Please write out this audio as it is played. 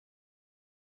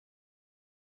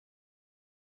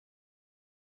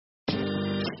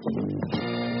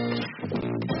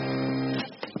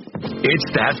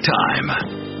It's that time.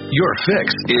 Your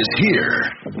fix is here.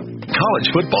 College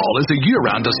football is a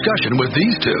year-round discussion with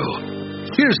these two.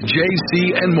 Here's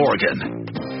JC and Morgan.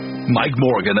 Mike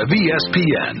Morgan of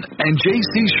ESPN and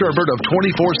JC Sherbert of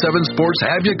 24/7 Sports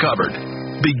have you covered.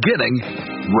 Beginning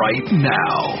right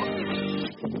now.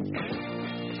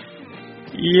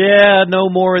 Yeah, no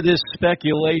more of this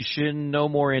speculation, no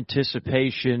more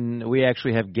anticipation. We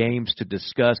actually have games to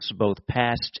discuss, both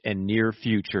past and near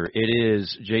future. It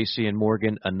is, JC and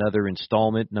Morgan, another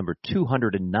installment, number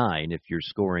 209 if you're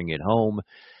scoring at home.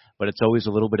 But it's always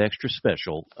a little bit extra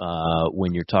special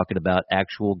when you're talking about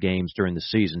actual games during the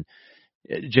season.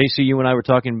 JC, you and I were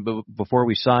talking before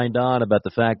we signed on about the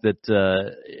fact that,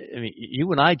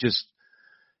 you and I just...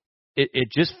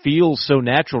 It just feels so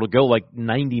natural to go like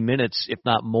 90 minutes, if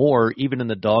not more, even in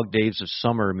the dog days of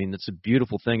summer. I mean, that's a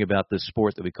beautiful thing about this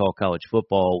sport that we call college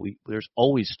football. There's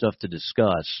always stuff to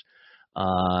discuss.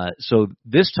 So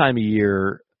this time of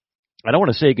year, I don't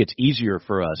want to say it gets easier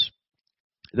for us.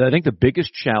 I think the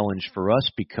biggest challenge for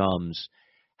us becomes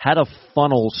how to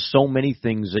funnel so many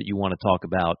things that you want to talk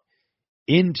about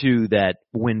into that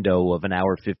window of an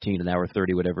hour 15, an hour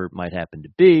 30, whatever it might happen to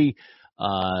be.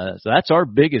 So that's our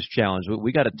biggest challenge.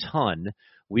 We got a ton.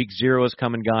 Week 0 is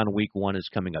come and gone. Week 1 is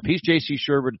coming up. He's JC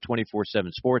Sherbert at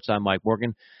 24/7 Sports. I'm Mike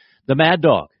Morgan. The Mad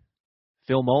Dog,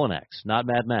 Phil Mullinax, not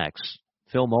Mad Max.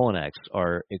 Phil Mullinax,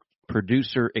 our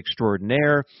producer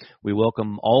extraordinaire. We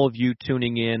welcome all of you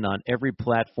tuning in on every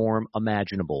platform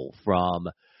imaginable, from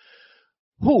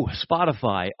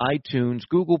Spotify, iTunes,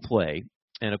 Google Play,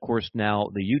 and, of course, now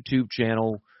the YouTube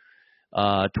channel,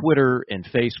 Twitter and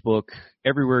Facebook,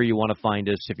 everywhere you want to find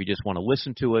us. If you just want to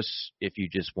listen to us, if you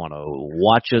just want to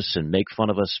watch us and make fun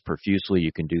of us profusely,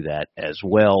 you can do that as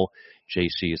well.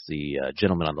 JC is the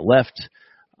gentleman on the left.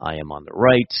 I am on the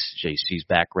right. JC's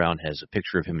background has a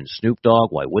picture of him and Snoop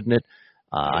Dogg. Why wouldn't it?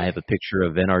 I have a picture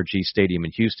of NRG Stadium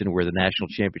in Houston, where the national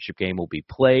championship game will be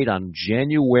played on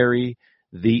January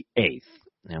the 8th.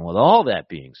 And with all that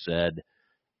being said,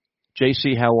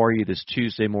 JC, how are you this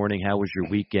Tuesday morning? How was your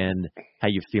weekend? How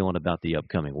you feeling about the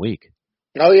upcoming week?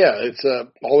 Oh, yeah. It's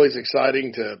always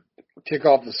exciting to kick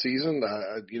off the season.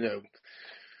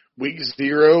 Week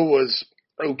 0 was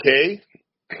okay.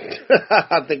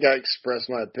 I think I expressed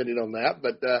my opinion on that.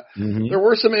 But there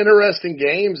were some interesting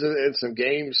games and some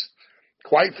games,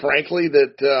 quite frankly,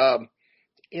 that,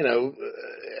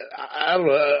 I don't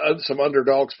know, some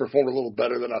underdogs performed a little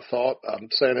better than I thought.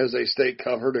 San Jose State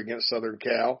covered against Southern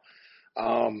Cal.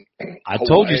 I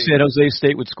told you San Jose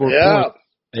State would score points.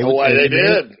 They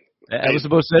did. That was the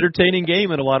most entertaining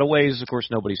game in a lot of ways. Of course,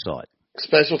 nobody saw it.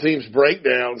 Special teams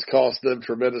breakdowns cost them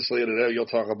tremendously. And I know you'll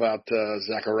talk about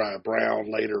Zachariah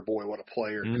Brown later. Boy, what a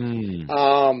player.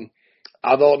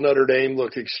 I thought Notre Dame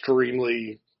looked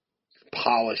extremely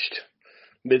polished,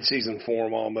 midseason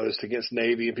form almost, against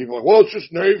Navy. And people are like, well, it's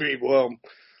just Navy. Well,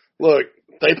 look,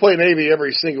 they play Navy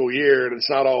every single year, and it's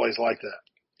not always like that.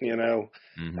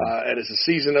 And it's a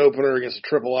season opener against a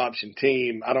triple option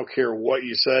team. I don't care what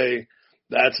you say.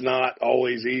 That's not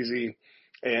always easy.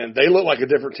 And they look like a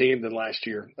different team than last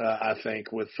year, I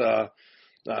think, with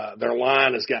their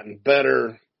line has gotten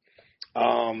better.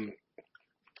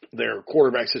 Their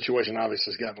quarterback situation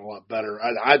obviously has gotten a lot better.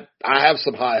 I have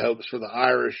some high hopes for the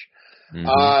Irish. And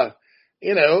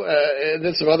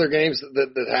then some other games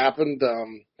that happened.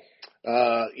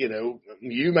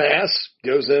 UMass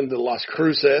goes into Las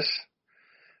Cruces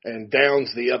and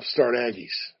downs the upstart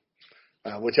Aggies,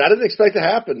 which I didn't expect to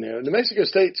happen. New Mexico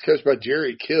State's coached by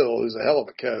Jerry Kill, who's a hell of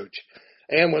a coach,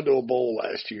 and went to a bowl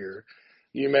last year.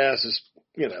 UMass is,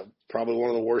 probably one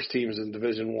of the worst teams in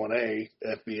Division 1A,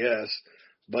 FBS.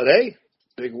 But, hey,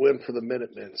 big win for the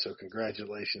Minutemen, so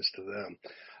congratulations to them.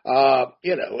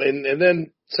 And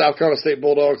then South Carolina State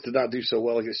Bulldogs did not do so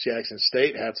well against Jackson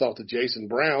State. Hats off to Jason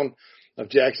Brown of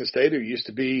Jackson State, who used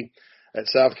to be at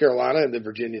South Carolina and then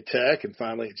Virginia Tech and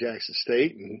finally at Jackson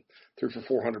State and threw for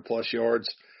 400-plus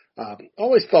yards.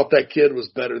 Always thought that kid was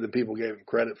better than people gave him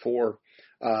credit for,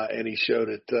 and he showed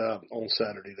it on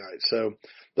Saturday night. So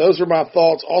those are my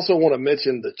thoughts. Also want to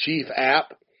mention the Chief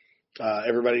app.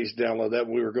 Everybody's downloaded that.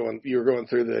 You were going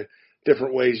through the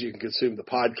different ways you can consume the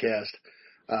podcast.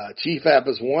 Chief app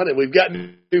is one, and we've got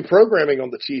new programming on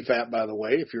the Chief app, by the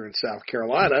way, if you're in South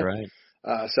Carolina. That's right.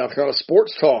 South Carolina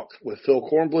Sports Talk with Phil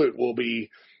Kornblut will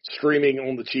be streaming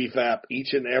on the Chief app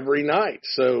each and every night.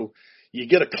 So you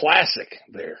get a classic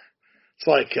there. It's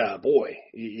like,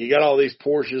 you got all these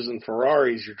Porsches and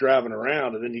Ferraris you're driving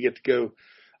around, and then you get to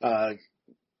go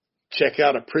check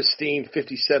out a pristine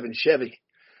 57 Chevy,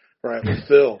 right, with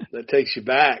Phil that takes you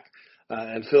back.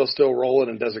 And Phil's still rolling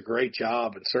and does a great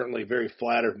job, and certainly very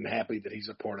flattered and happy that he's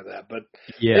a part of that. But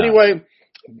anyway,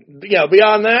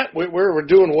 beyond that, we're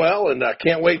doing well, and I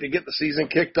can't wait to get the season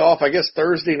kicked off. I guess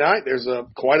Thursday night there's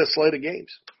quite a slate of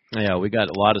games. Yeah, we got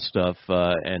a lot of stuff,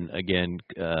 and again,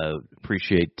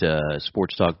 appreciate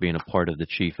Sports Talk being a part of the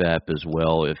Chief app as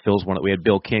well. It feels we had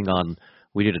Bill King on.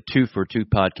 We did a 2-for-2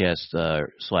 podcast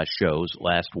 / shows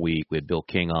last week. We had Bill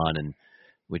King on, and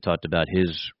we talked about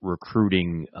his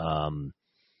recruiting.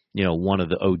 One of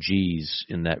the OGs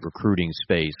in that recruiting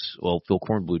space. Well, Phil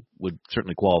Kornblut would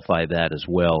certainly qualify that as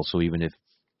well. So even if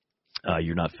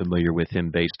you're not familiar with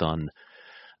him based on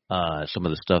some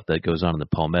of the stuff that goes on in the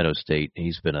Palmetto State,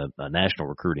 he's been a national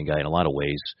recruiting guy in a lot of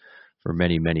ways for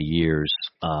many, many years.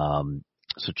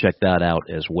 So check that out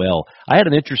as well. I had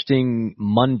an interesting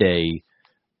Monday.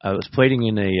 I was playing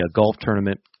in a golf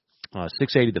tournament,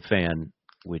 680 The Fan,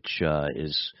 which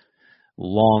is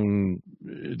long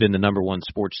been the number one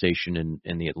sports station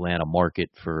in the Atlanta market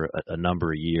for a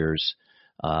number of years.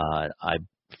 I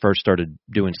first started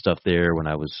doing stuff there when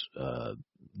I was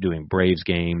doing Braves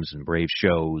games and Braves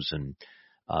shows, and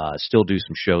still do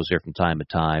some shows there from time to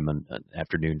time on an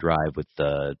afternoon drive with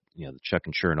the Chuck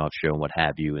and Chernoff show and what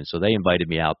have you. And so they invited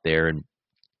me out there, and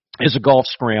it's a golf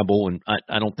scramble, and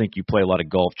I don't think you play a lot of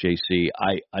golf, JC.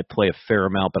 I play a fair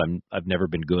amount, but I've never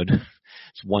been good.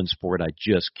 It's one sport I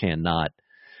just cannot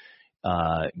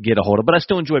get a hold of, but I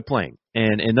still enjoy playing.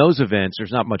 And in those events,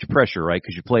 there's not much pressure, right?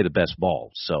 Because you play the best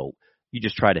ball, so you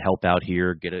just try to help out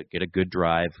here, get a good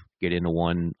drive, get into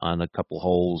one on a couple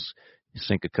holes,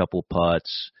 sink a couple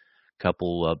putts,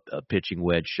 couple of pitching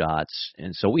wedge shots,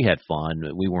 and so we had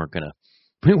fun. We weren't gonna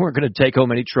take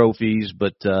home any trophies,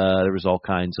 but there was all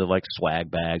kinds of like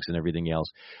swag bags and everything else.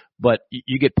 But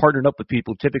you get partnered up with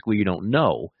people typically you don't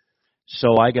know.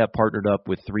 So I got partnered up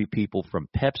with 3 people from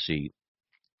Pepsi,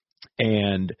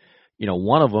 and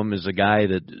one of them is a guy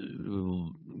that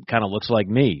kind of looks like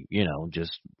me,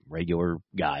 just regular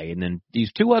guy. And then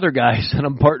these 2 other guys that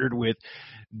I'm partnered with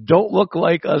don't look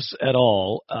like us at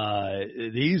all.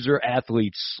 These are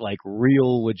athletes, like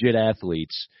real legit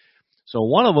athletes. So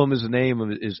one of them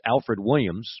is Alfred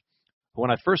Williams.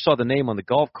 When I first saw the name on the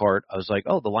golf cart, I was like,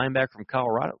 oh, the linebacker from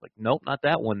Colorado. Like, nope, not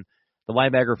that one. The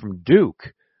linebacker from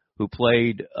Duke, who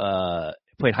played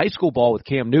high school ball with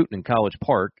Cam Newton in College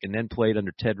Park, and then played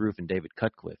under Ted Roof and David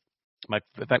Cutcliffe.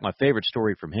 In fact, my favorite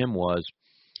story from him was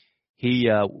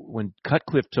when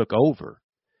Cutcliffe took over.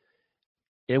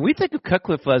 And we think of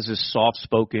Cutcliffe as this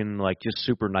soft-spoken, like just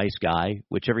super nice guy,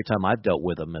 which every time I've dealt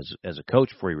with him as a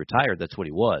coach before he retired, that's what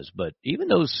he was. But even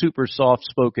those super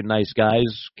soft-spoken, nice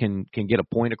guys can get a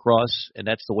point across, and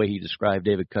that's the way he described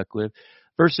David Cutcliffe.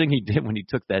 First thing he did when he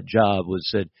took that job was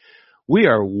said, we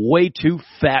are way too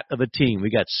fat of a team.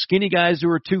 We got skinny guys who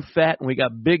are too fat, and we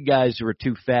got big guys who are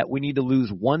too fat. We need to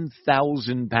lose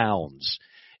 1,000 pounds.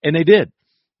 And they did.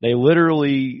 They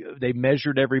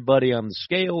measured everybody on the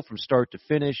scale from start to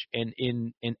finish, and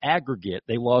in aggregate,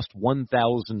 they lost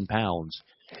 1,000 pounds.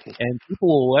 And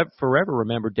people will forever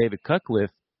remember David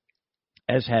Cutcliffe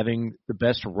as having the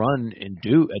best run at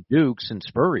Duke since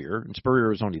Spurrier, and Spurrier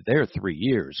was only there 3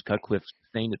 years. Cutcliffe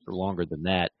sustained it for longer than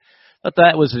that. But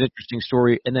that was an interesting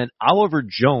story. And then Oliver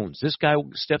Jones, this guy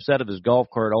steps out of his golf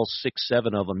cart, all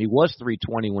 6'7" of them. He was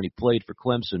 320 when he played for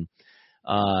Clemson.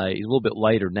 He's a little bit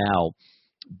lighter now.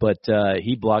 But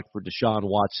he blocked for Deshaun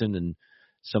Watson and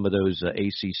some of those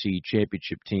ACC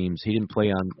championship teams. He didn't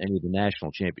play on any of the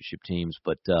national championship teams.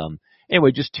 But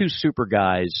anyway, just 2 super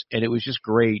guys, and it was just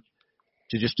great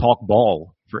to just talk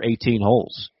ball for 18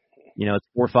 holes. It's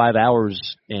 4 or 5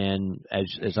 hours, and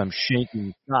as I'm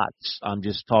shanking shots, I'm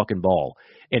just talking ball.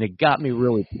 And it got me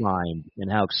really primed in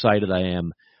how excited I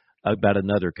am about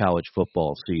another college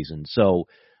football season. So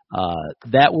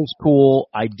that was cool.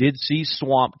 I did see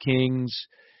Swamp Kings.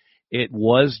 It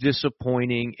was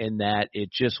disappointing in that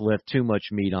it just left too much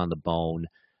meat on the bone.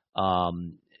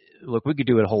 Look, we could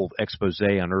do a whole expose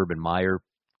on Urban Meyer.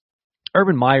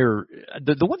 Urban Meyer,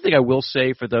 the one thing I will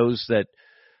say for those that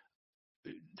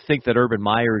think that Urban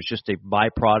Meyer is just a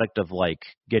byproduct of like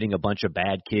getting a bunch of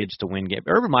bad kids to win games.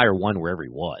 Urban Meyer won wherever he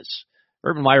was.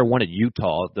 Urban Meyer won at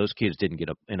Utah. Those kids didn't get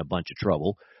in a bunch of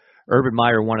trouble. Urban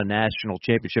Meyer won a national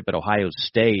championship at Ohio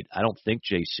State. I don't think,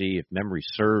 JC, if memory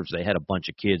serves, they had a bunch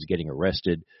of kids getting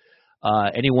arrested.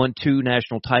 And he won 2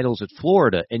 national titles at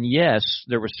Florida. And yes,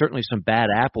 there were certainly some bad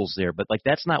apples there, but like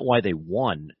that's not why they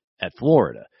won at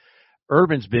Florida.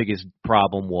 Urban's biggest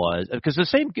problem was because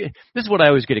this is what I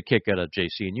always get a kick out of,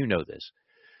 JC, and you know this.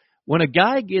 When a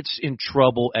guy gets in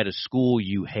trouble at a school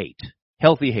you hate,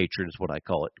 healthy hatred is what I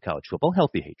call it in college football,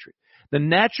 healthy hatred. the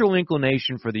natural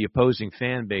inclination for the opposing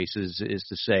fan base is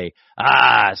to say,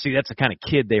 see, that's the kind of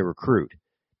kid they recruit.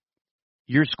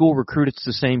 Your school recruited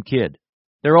the same kid.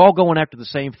 They're all going after the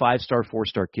same 5-star,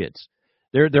 4-star kids.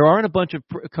 There aren't a bunch of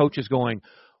coaches going,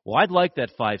 well, I'd like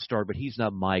that 5-star, but he's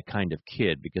not my kind of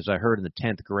kid because I heard in the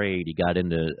 10th grade he got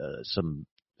into some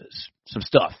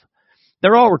stuff.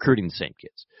 They're all recruiting the same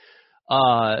kids.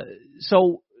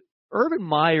 So Urban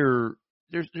Meyer,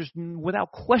 there's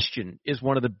without question, is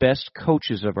one of the best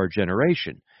coaches of our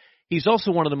generation. He's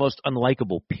also one of the most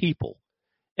unlikable people,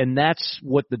 and that's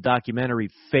what the documentary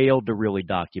failed to really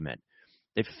document.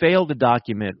 They failed to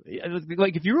document,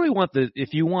 like, if you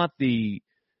want the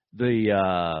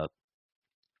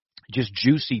just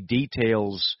juicy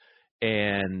details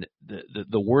and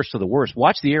the worst of the worst,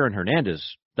 watch the Aaron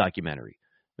Hernandez documentary.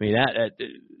 I mean,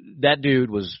 that dude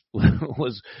was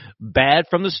bad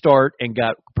from the start and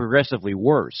got progressively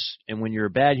worse. And when you're a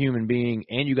bad human being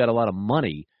and you got a lot of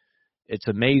money, it's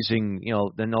amazing,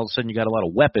 then all of a sudden you got a lot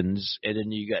of weapons, and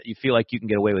then you feel like you can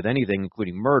get away with anything,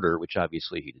 including murder, which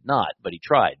obviously he did not, but he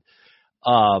tried.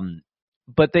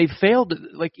 But they failed,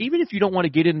 like, even if you don't want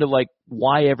to get into, like,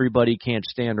 why everybody can't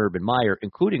stand Urban Meyer,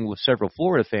 including with several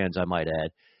Florida fans, I might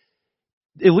add,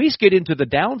 at least get into the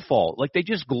downfall. Like, they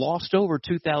just glossed over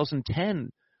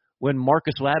 2010 when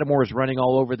Marcus Lattimore was running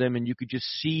all over them, and you could just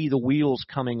see the wheels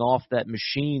coming off that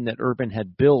machine that Urban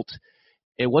had built.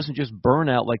 It wasn't just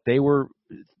burnout, like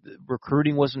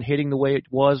recruiting wasn't hitting the way it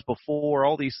was before,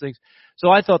 all these things. So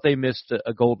I thought they missed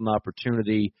a golden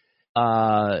opportunity.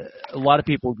 A lot of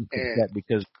people get that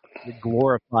because they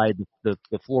glorified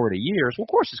the Florida years. Well, of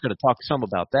course, it's going to talk some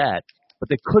about that, but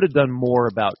they could have done more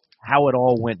about how it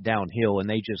all went downhill, and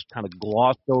they just kind of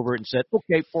glossed over it and said,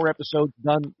 okay, 4 episodes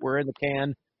done, we're in the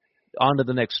can, on to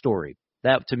the next story.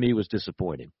 That, to me, was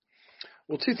disappointing.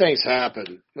 Well, 2 things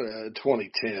happened in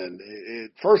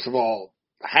 2010. First of all,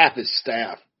 half his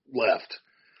staff left.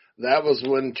 That was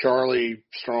when Charlie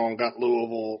Strong got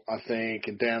Louisville, I think,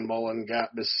 and Dan Mullen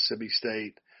got Mississippi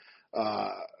State.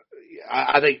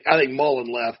 I think Mullen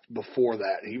left before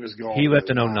that. He was gone. He left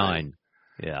in 2009.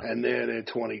 Yeah. And then in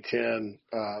 2010,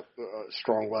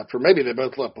 Strong left, or maybe they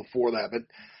both left before that.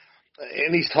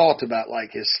 And he's talked about,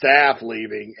 like, his staff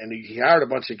leaving, and he hired a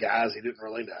bunch of guys he didn't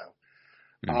really know.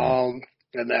 Mm-hmm.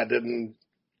 And that didn't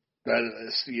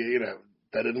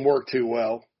work too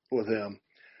well with him.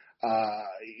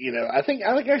 I think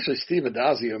actually Steve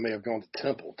Addazio may have gone to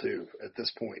Temple too at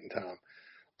this point in time.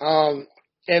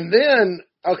 And then,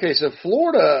 okay, so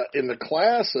Florida in the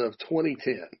class of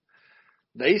 2010,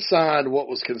 they signed what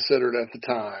was considered at the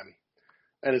time,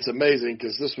 and it's amazing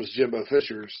because this was Jimbo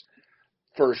Fisher's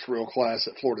first real class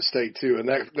at Florida State too, and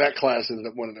that class ended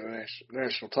up winning a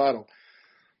national title.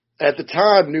 At the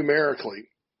time, numerically,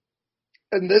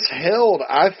 and this held,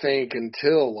 I think,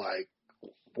 until like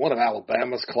one of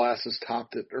Alabama's classes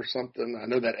topped it or something. I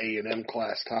know that A&M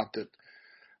class topped it.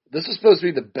 This is supposed to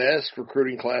be the best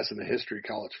recruiting class in the history of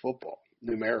college football,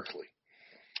 numerically.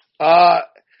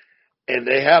 And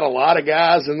they had a lot of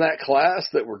guys in that class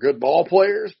that were good ball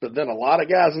players, but then a lot of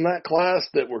guys in that class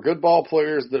that were good ball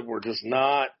players that were just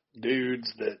not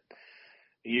dudes that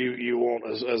you want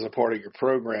as a part of your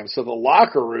program. So the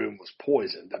locker room was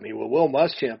poisoned. I mean, when Will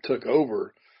Muschamp took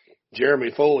over, Jeremy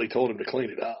Foley told him to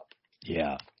clean it up.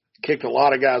 Yeah. Kicked a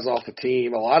lot of guys off the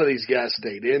team. A lot of these guys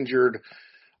stayed injured.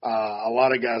 A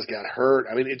lot of guys got hurt.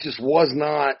 I mean, it just was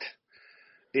not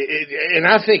and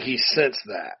I think he sensed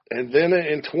that. And then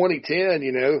in 2010,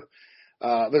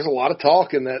 there's a lot of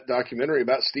talk in that documentary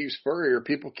about Steve Spurrier.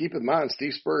 People keep in mind,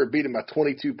 Steve Spurrier beat him by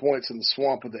 22 points in the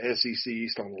swamp of the SEC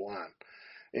East on the line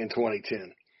in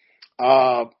 2010.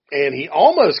 And he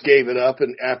almost gave it up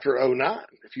after 2009,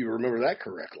 if you remember that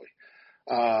correctly.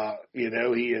 He had,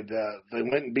 they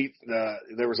went and beat,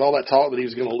 there was all that talk that he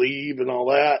was going to leave and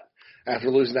all that after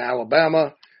losing to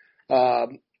Alabama.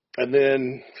 And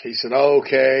then he said,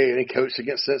 okay. And he coached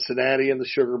against Cincinnati in the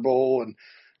Sugar Bowl, and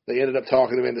they ended up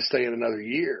talking him into staying another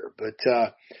year. But,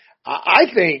 I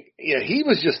think, he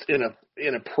was just in a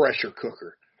pressure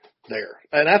cooker there.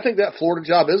 And I think that Florida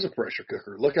job is a pressure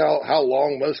cooker. Look how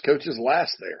long most coaches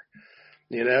last there,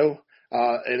 and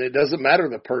it doesn't matter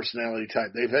the personality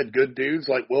type. They've had good dudes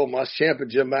like Will Muschamp and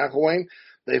Jim McElwain.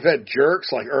 They've had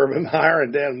jerks like Urban Meyer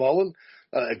and Dan Mullen.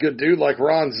 A good dude like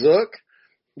Ron Zook.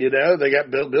 They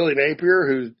got Billy Napier,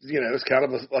 who, is kind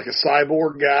of like a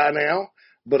cyborg guy now,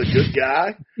 but a good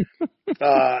guy.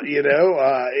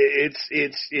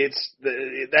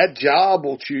 That job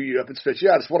will chew you up and spit you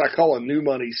out. It's what I call a new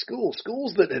money school.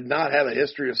 Schools that did not have a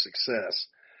history of success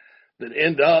that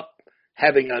end up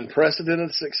having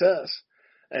unprecedented success.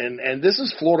 And this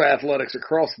is Florida athletics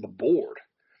across the board.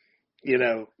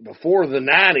 before the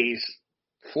 90s,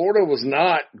 Florida was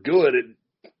not good at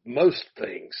most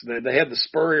things. They had the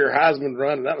Spurrier Heisman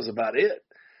run, and that was about it.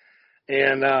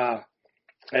 And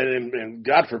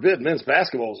God forbid, men's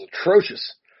basketball was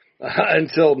atrocious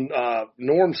until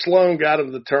Norm Sloan got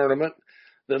into the tournament.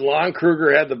 Then Lon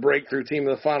Kruger had the breakthrough team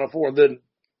in the Final Four. Then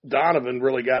Donovan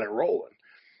really got it rolling.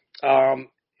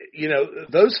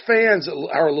 Those fans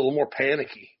are a little more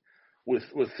panicky with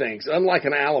things. Unlike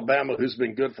an Alabama who's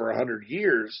been good for 100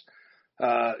 years,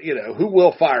 who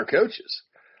will fire coaches.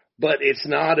 But it's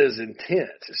not as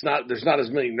intense. There's not as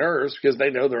many nerves because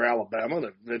they know they're Alabama and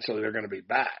eventually they're going to be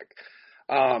back.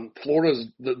 Florida's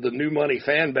the new money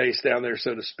fan base down there,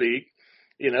 so to speak.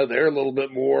 They're a little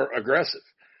bit more aggressive.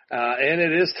 And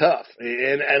it is tough.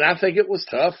 And I think it was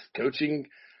tough coaching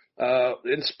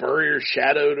in Spurrier's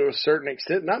shadow to a certain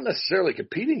extent, not necessarily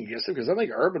competing against him, because I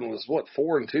think Urban was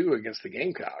 4-2 against the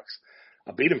Gamecocks.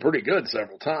 I beat him pretty good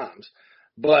several times.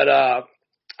 But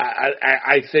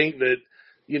I think that,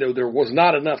 there was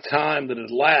not enough time that had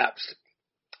lapsed.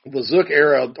 The Zook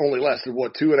era only lasted,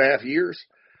 2.5 years?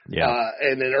 Yeah.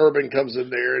 And then Urban comes in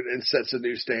there and sets a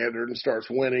new standard and starts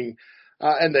winning.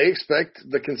 And they expect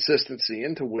the consistency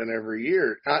and to win every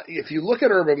year. If you look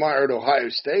at Urban Meyer at Ohio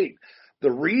State,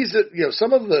 the reason,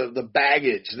 some of the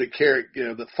baggage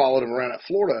that followed him around at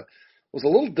Florida was a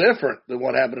little different than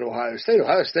what happened at Ohio State.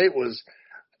 Ohio State was,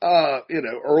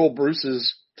 Earl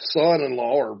Bruce's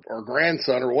son-in-law or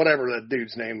grandson or whatever that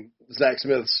dude's name, Zach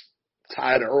Smith's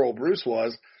tie to Earl Bruce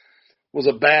was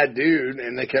a bad dude,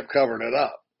 and they kept covering it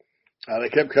up. They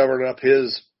kept covering up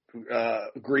his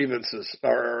grievances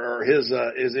or his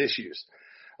issues.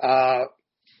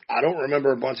 I don't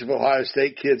remember a bunch of Ohio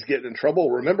State kids getting in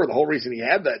trouble. Remember, the whole reason he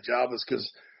had that job was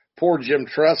because poor Jim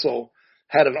Tressel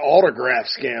had an autograph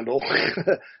scandal.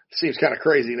 Seems kind of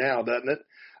crazy now, doesn't it?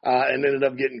 And ended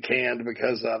up getting canned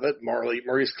because of it.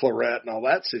 Maurice Claret and all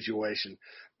that situation.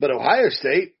 But Ohio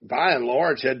State, by and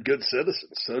large, had good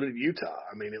citizens. So did Utah.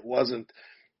 I mean, it wasn't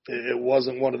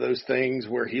one of those things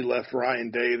where he left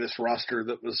Ryan Day, this roster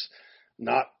that was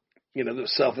not, that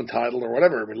was self-entitled or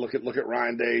whatever. I mean, look at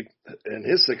Ryan Day and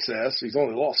his success. He's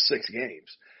only lost 6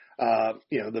 games,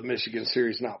 the Michigan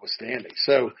series notwithstanding.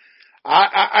 So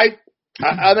I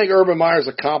think Urban Meyer's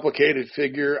a complicated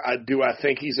figure. I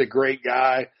think he's a great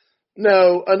guy.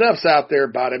 No, enough's out there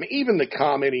about him. Even the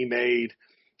comment he made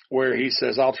where he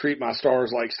says, "I'll treat my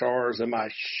stars like stars and my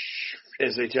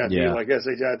SHIT like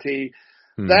SHIT."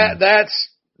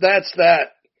 That's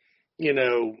that,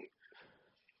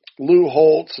 Lou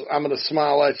Holtz, I'm going to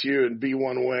smile at you and be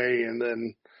one way and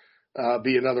then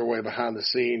be another way behind the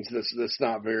scenes. That's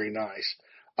not very nice.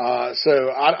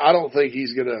 So I don't think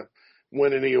he's going to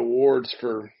win any awards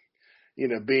for,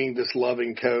 being this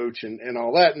loving coach and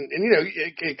all that. And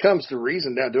it comes to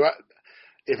reason now.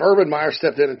 If Urban Meyer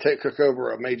stepped in and took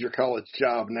over a major college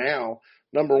job now,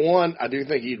 number one, I do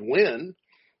think he'd win.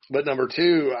 But number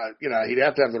two, he'd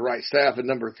have to have the right staff. And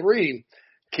number three,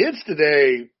 kids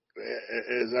today,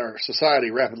 as our society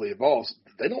rapidly evolves,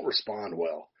 they don't respond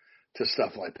well to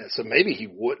stuff like that. So maybe he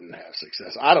wouldn't have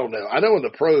success. I don't know. I know in the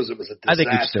pros it was a disaster. I think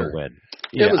he'd still win.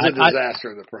 Yeah, it was a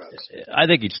disaster in the pros. I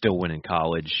think he'd still win in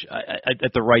college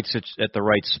at the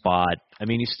right spot. I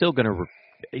mean, he's still going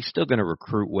to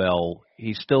recruit well.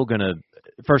 He's still going to.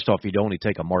 First off, he'd only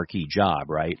take a marquee job,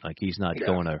 right? Like he's not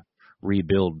going to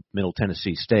rebuild Middle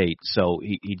Tennessee State. So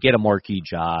he'd get a marquee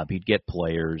job. He'd get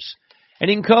players. And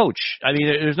he can coach. I mean,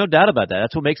 there's no doubt about that.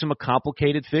 That's what makes him a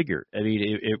complicated figure. I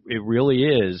mean, it really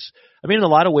is. I mean, in a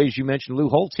lot of ways, you mentioned Lou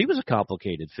Holtz. He was a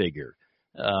complicated figure.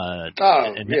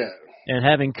 And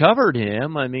having covered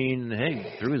him, I mean,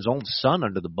 hey, threw his own son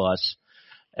under the bus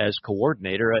as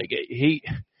coordinator. He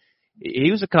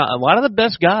was a lot of the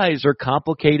best guys are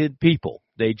complicated people.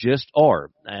 They just are.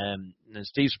 And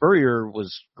Steve Spurrier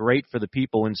was great for the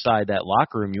people inside that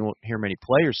locker room. You won't hear many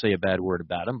players say a bad word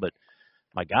about him, but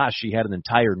my gosh, he had an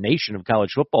entire nation of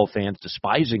college football fans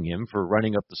despising him for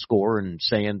running up the score and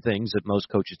saying things that most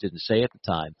coaches didn't say at the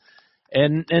time.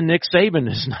 And Nick Saban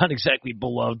is not exactly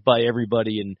beloved by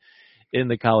everybody in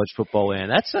the college football land.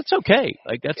 That's okay.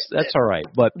 Like that's all right.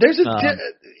 But there's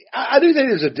I do think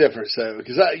there's a difference though,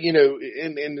 because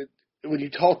when you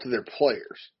talk to their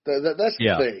players, that's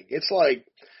the thing. It's like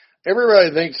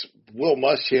everybody thinks Will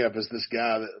Muschamp is this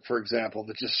guy that, for example,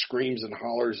 that just screams and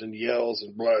hollers and yells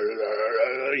and blah,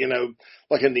 blah, blah,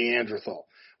 like a Neanderthal.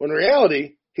 When in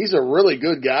reality, he's a really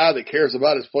good guy that cares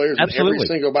about his players. Absolutely. And every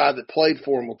single guy that played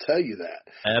for him will tell you that.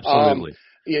 Absolutely.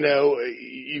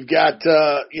 You've got,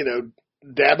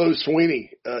 Dabo Swinney,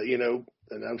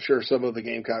 and I'm sure some of the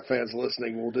Gamecock fans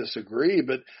listening will disagree,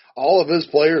 but all of his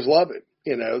players love him.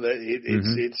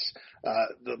 It's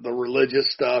the religious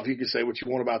stuff. You can say what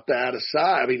you want about that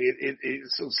aside. I mean,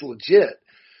 it's legit.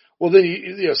 Well, then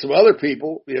you know some other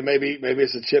people. You know, maybe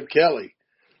it's a Chip Kelly.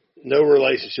 No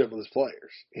relationship with his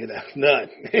players, you know, none.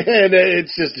 And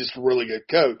it's just a really good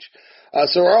coach.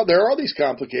 So there are these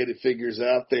complicated figures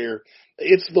out there.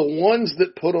 It's the ones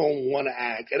that put on one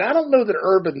act. And I don't know that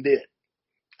Urban did.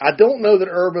 I don't know that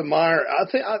Urban Meyer,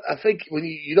 I think when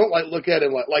you don't look at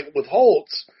him like with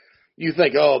Holtz, you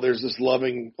think, oh, there's this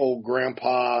loving old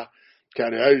grandpa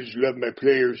kind of, I just love my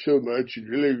players so much.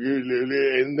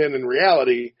 And then in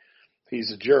reality,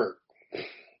 he's a jerk.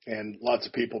 And lots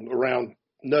of people around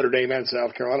Notre Dame and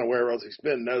South Carolina, wherever else he's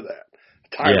been, know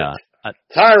that. Tyrant. Yeah.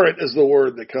 Tyrant is the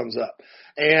word that comes up.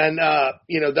 And,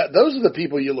 you know, those are the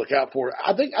people you look out for.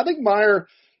 I think Meyer,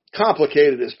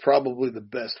 complicated is probably the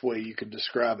best way you could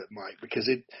describe it, Mike, because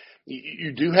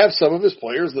you do have some of his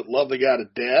players that love the guy to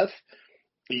death.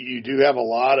 You do have a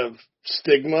lot of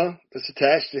stigma that's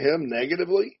attached to him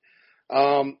negatively.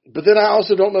 But then I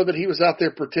also don't know that he was out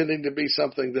there pretending to be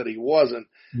something that he wasn't.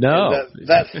 No.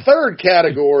 That third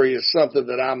category is something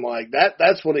that I'm like,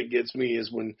 that's when it gets me,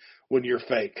 is when you're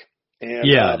fake. And,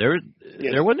 yeah,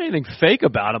 there wasn't anything fake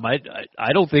about him.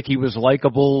 I don't think he was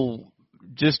likable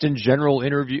just in general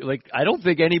interview. Like, I don't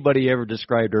think anybody ever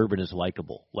described Urban as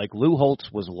likable. Like, Lou Holtz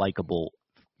was likable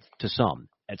to some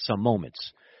at some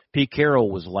moments. Pete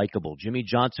Carroll was likable. Jimmy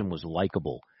Johnson was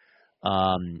likable.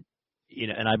 You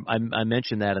know, and I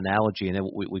mentioned that analogy, and then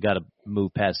we got to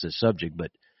move past this subject.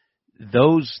 But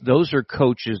those are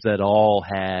coaches that all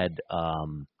had,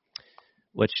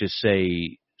 let's just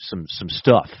say, some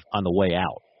stuff on the way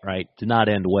out. Right, did not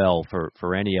end well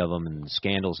for any of them, and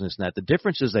scandals and this and that. The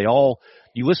difference is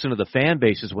you listen to the fan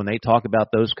bases when they talk about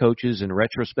those coaches in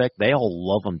retrospect, they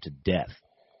all love them to death.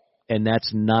 And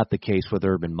that's not the case with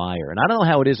Urban Meyer. And I don't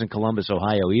know how it is in Columbus,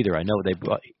 Ohio either. I know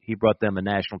he brought them a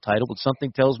national title, but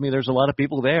something tells me there's a lot of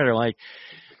people there that are like,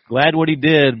 glad what he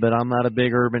did, but I'm not a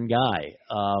big Urban guy.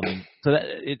 So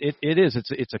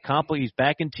it's a compliment. He's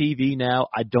back in TV now.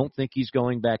 I don't think he's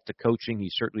going back to coaching. He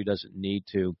certainly doesn't need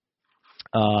to.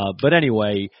 But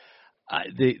anyway,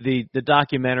 the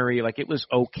documentary, like, it was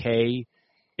okay.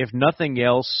 If nothing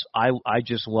else, I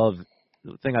just love.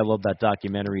 The thing I love about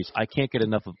documentaries, I can't get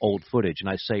enough of old footage, and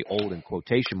I say old in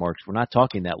quotation marks. We're not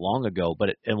talking that long ago, but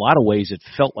in a lot of ways it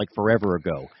felt like forever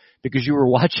ago, because you were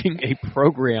watching a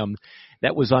program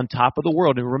that was on top of the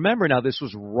world. And remember now, this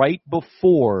was right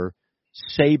before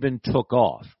Saban took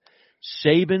off.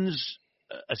 Saban's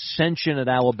ascension at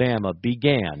Alabama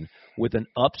began with an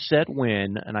upset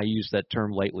win, and I use that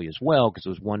term lately as well because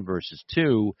it was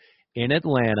 1-2 in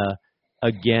Atlanta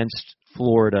against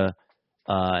Florida.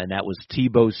 And that was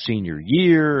Tebow's senior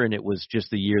year, and it was just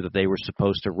the year that they were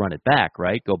supposed to run it back,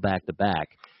 right? Go back to back.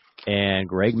 And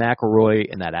Greg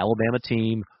McElroy and that Alabama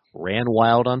team ran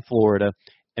wild on Florida,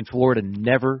 and Florida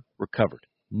never recovered.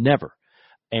 Never.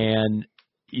 And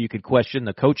you could question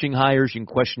the coaching hires, you can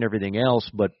question everything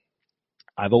else, but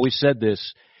I've always said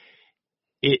this,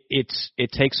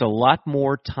 it takes a lot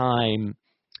more time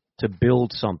to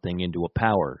build something into a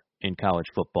power in college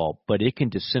football, but it can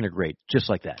disintegrate just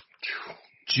like that.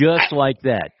 Just like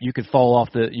that. You could fall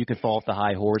off the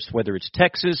high horse, whether it's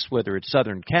Texas, whether it's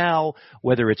Southern Cal,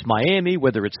 whether it's Miami,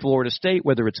 whether it's Florida State,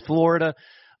 whether it's Florida,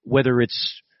 whether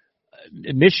it's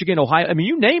Michigan, Ohio. I mean,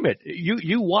 you name it.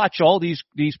 You watch all these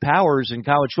powers in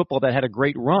college football that had a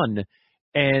great run,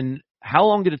 and how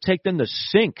long did it take them to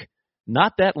sink?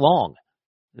 Not that long.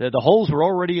 The holes were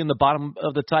already in the bottom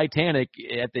of the Titanic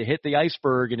at the hit the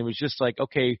iceberg, and it was just like,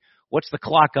 okay, what's the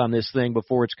clock on this thing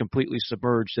before it's completely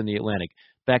submerged in the Atlantic?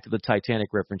 Back to the Titanic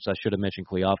reference, I should have mentioned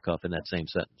Kleofkoff in that same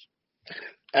sentence.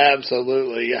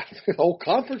 Absolutely, yeah. Whole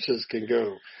conferences can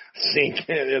go sink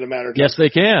in a matter of time. Yes, they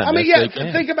can. I mean,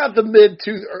 think about the mid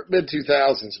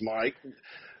 2000s, Mike.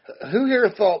 Who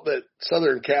here thought that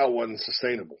Southern Cal wasn't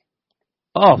sustainable?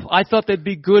 Oh, I thought they'd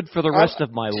be good for the rest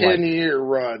of my life. 10-year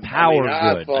run. Power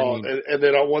I thought, and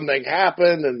then one thing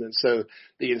happened, and then so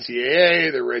the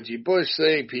NCAA, the Reggie Bush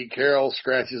thing, Pete Carroll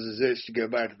scratches his itch to go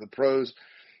back to the pros.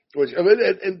 Which, I mean,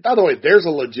 and by the way, there's a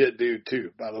legit dude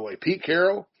too. By the way, Pete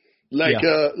Carroll,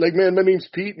 man, my name's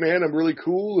Pete, man, I'm really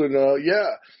cool, and yeah,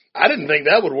 I didn't think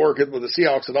that would work with the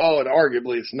Seahawks at all, and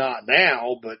arguably it's not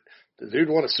now, but the dude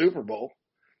won a Super Bowl.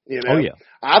 You know, oh, yeah.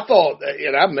 I thought,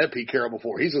 and I've met Pete Carroll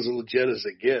before. He's as legit as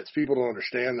it gets. People don't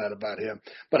understand that about him.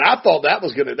 But I thought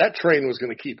that train was going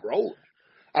to keep rolling.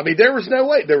 I mean, there was no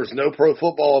way. There was no pro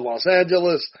football in Los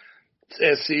Angeles.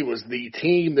 SC was the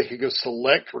team that could go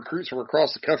select recruits from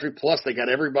across the country. Plus, they got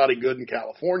everybody good in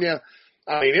California.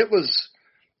 I mean, it was,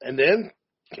 and then,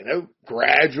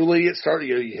 gradually it started.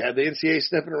 You had the NCAA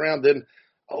sniffing around. Then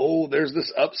there's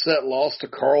this upset loss to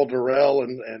Carl Durrell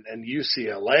and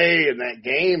UCLA in that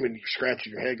game, and you're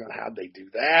scratching your head going, how'd they do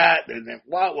that? And then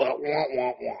wah.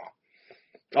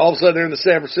 All of a sudden they're in the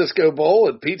San Francisco Bowl,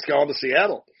 and Pete's gone to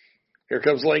Seattle. Here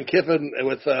comes Lane Kiffin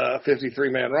with a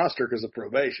 53-man roster because of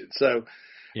probation. So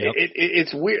yep.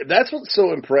 It's weird. That's what's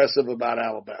so impressive about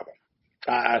Alabama,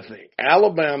 I think.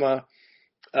 Alabama,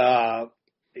 there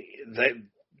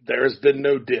has been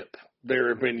no dip. There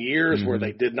have been years where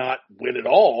they did not win at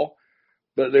all,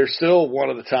 but they're still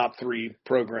one of the top 3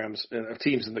 programs of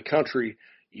teams in the country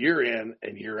year in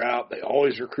and year out. They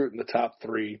always recruit in the top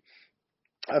 3.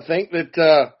 I think that's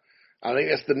the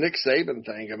Nick Saban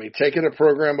thing. I mean, taking a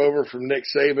program over from Nick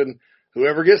Saban,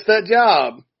 whoever gets that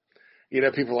job,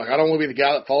 people are like, I don't want to be the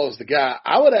guy that follows the guy.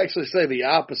 I would actually say the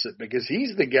opposite, because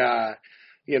he's the guy,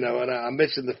 and I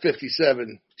mentioned the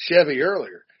 57 Chevy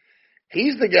earlier.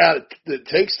 He's the guy that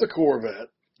takes the Corvette,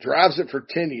 drives it for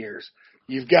 10 years.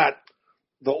 You've got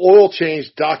the oil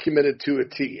change documented to a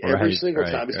T every single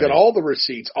time. He's got all the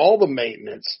receipts, all the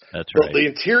maintenance. That's right. The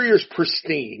interior's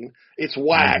pristine. It's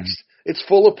waxed. It's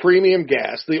full of premium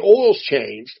gas. The oil's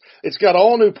changed. It's got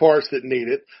all new parts that need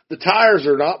it. The tires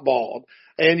are not bald.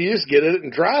 And you just get it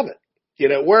and drive it.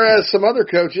 Whereas some other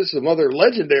coaches, some other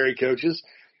legendary coaches,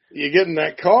 you get in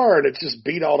that car and it's just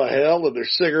beat all to hell, and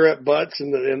there's cigarette butts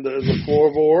in the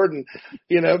floorboard, and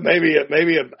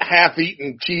maybe a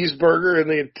half-eaten cheeseburger in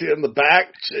the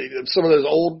back. Some of those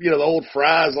old the old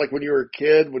fries, like when you were a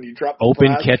kid, when you dropped the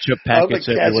open fries. ketchup packets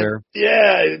everywhere.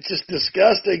 Yeah, it's just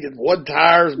disgusting. And one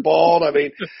tire's bald. I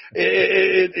mean,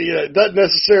 it doesn't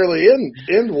necessarily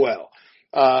end well.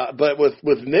 But with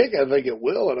Nick, I think it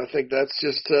will, and I think that's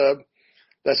just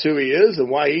that's who he is and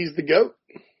why he's the GOAT.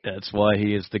 That's why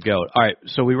he is the GOAT. All right,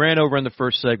 so we ran over in the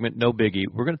first segment, no biggie.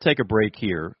 We're going to take a break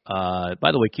here.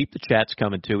 By the way, keep the chats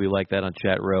coming, too. We like that on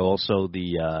Chat Row. Also,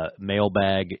 the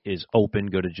mailbag is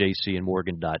open. Go to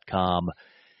jcandmorgan.com,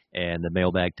 and the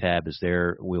mailbag tab is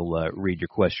there. We'll read your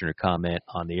question or comment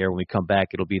on the air. When we come back,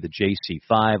 it'll be the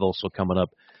JC5 also coming up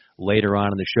later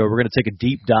on in the show. We're going to take a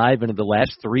deep dive into the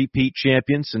last 3-peat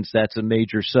champions, since that's a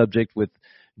major subject with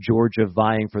Georgia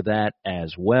vying for that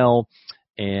as well.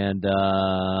 And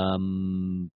a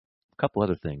couple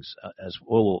other things. As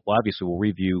well, obviously, we'll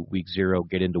review Week 0,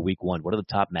 get into Week 1. What are the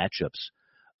top matchups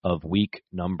of Week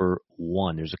number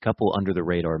 1? There's a couple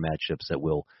under-the-radar matchups that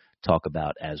we'll talk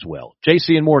about as well.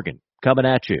 JC and Morgan coming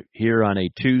at you here on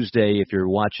a Tuesday. If you're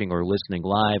watching or listening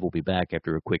live, we'll be back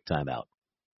after a quick timeout.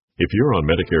 If you're on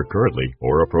Medicare currently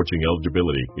or approaching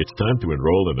eligibility, it's time to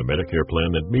enroll in a Medicare plan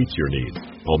that meets your needs.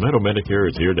 Palmetto Medicare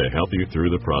is here to help you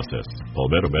through the process.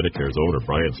 Palmetto Medicare's owner,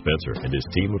 Brian Spencer, and his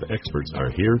team of experts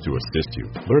are here to assist you.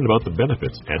 Learn about the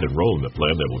benefits and enroll in the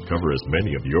plan that will cover as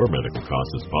many of your medical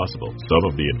costs as possible. Some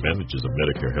of the advantages of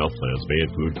Medicare health plans may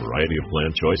include variety of plan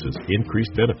choices,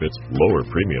 increased benefits, lower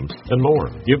premiums, and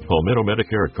more. Give Palmetto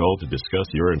Medicare a call to discuss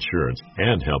your insurance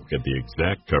and help get the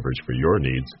exact coverage for your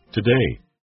needs today.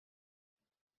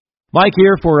 Mike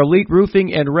here for Elite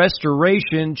Roofing and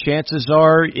Restoration. Chances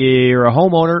are you're a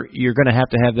homeowner, you're going to have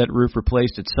that roof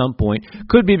replaced at some point.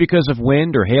 Could be because of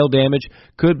wind or hail damage.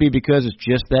 Could be because it's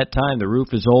just that time. The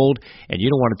roof is old and you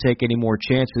don't want to take any more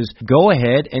chances. Go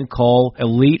ahead and call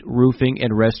Elite Roofing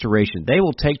and Restoration. They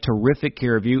will take terrific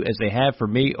care of you, as they have for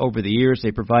me over the years.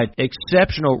 They provide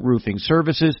exceptional roofing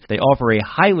services. They offer a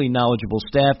highly knowledgeable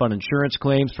staff on insurance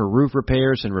claims for roof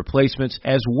repairs and replacements,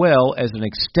 as well as an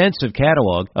extensive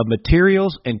catalog of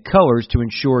materials and colors to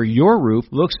ensure your roof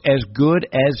looks as good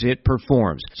as it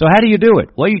performs. So how do you do it?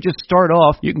 Well, you just start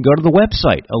off, you can go to the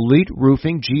website,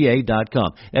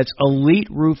 EliteRoofingGA.com. That's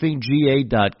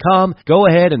EliteRoofingGA.com. Go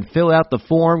ahead and fill out the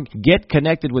form. Get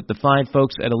connected with the fine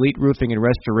folks at Elite Roofing and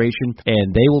Restoration,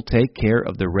 and they will take care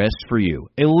of the rest for you.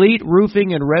 Elite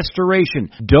Roofing and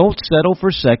Restoration. Don't settle for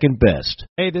second best.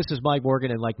 Hey, this is Mike Morgan,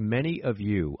 and like many of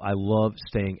you, I love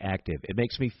staying active. It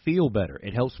makes me feel better.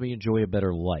 It helps me enjoy a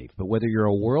better life. But whether you're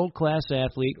a world-class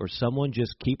athlete or someone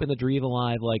just keeping the dream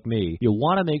alive like me, you'll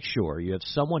want to make sure you have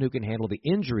someone who can handle the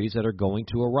injuries that are going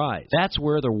to arise. That's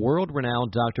where the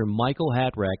world-renowned Dr. Michael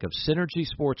Hatrack of Synergy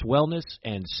Sports Wellness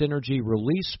and Synergy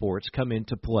Release Sports come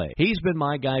into play. He's been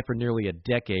my guy for nearly a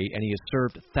decade, and he has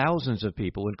served thousands of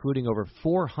people, including over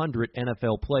 400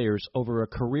 NFL players, over a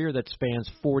career that spans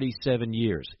 47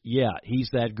 years. Yeah, he's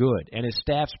that good. And his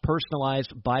staff's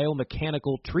personalized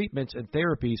biomechanical treatments and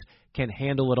therapies can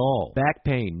handle it all. Back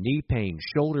pain, knee pain,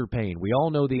 shoulder pain. We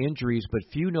all know the injuries, but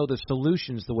few know the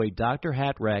solutions the way Dr.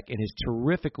 Hatrack and his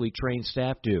terrifically trained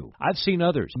staff do. I've seen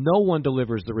others. No one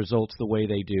delivers the results the way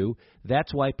they do.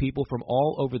 That's why people from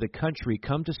all over the country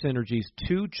come to Synergy's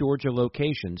 2 Georgia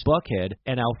locations, Buckhead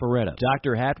and Alpharetta.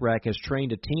 Dr. Hatrack has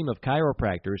trained a team of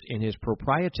chiropractors in his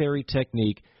proprietary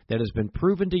technique that has been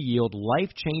proven to yield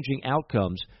life-changing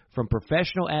outcomes from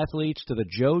professional athletes to the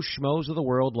Joe Schmoes of the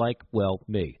world like, well,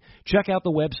 me. Check out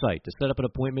the website to set up an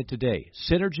appointment today,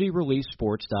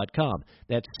 SynergyReleaseSports.com.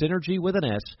 That's Synergy with an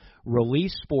S,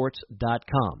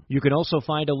 ReleaseSports.com. You can also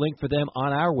find a link for them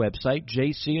on our website,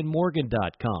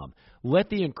 JCandMorgan.com. Let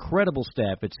the incredible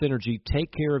staff at Synergy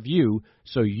take care of you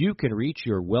so you can reach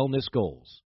your wellness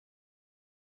goals.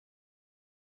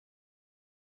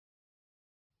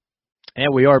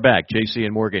 And we are back. JC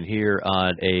and Morgan here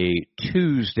on a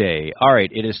Tuesday. All right,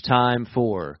 it is time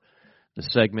for the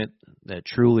segment that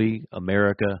truly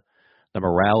America, the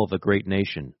morale of a great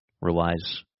nation,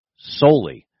 relies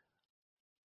solely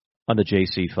on the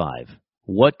JC5.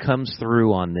 What comes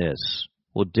through on this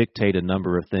will dictate a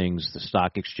number of things, the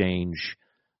stock exchange,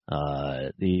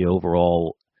 the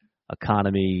overall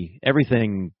economy,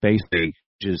 everything basically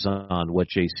is on what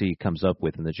JC comes up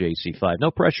with in the JC5. No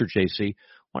pressure, JC.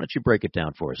 Why don't you break it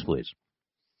down for us, please?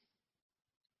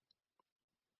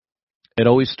 It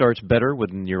always starts better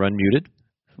when you're unmuted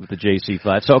with the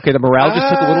JC5. So, okay, the morale just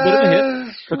took a little bit of a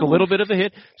hit. Took a little bit of a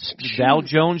hit. Dow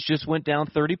Jones just went down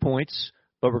 30 points,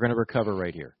 but we're going to recover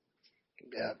right here.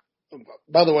 Yeah.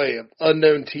 By the way,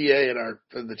 unknown TA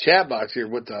in the chat box here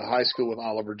went to high school with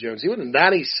Oliver Jones. He went to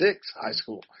 96 high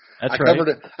school. That's right.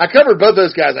 I covered both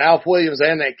those guys, Alf Williams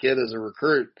and that kid, as a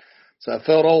recruit. So I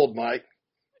felt old, Mike.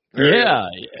 Yeah,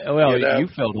 well, you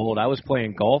felt old. I was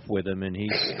playing golf with him, and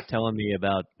he's telling me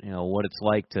about what it's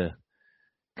like to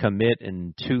commit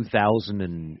in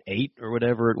 2008 or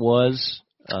whatever it was.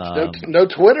 No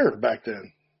Twitter back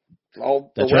then.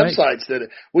 All the websites did it.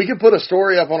 We could put a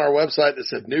story up on our website that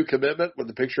said new commitment with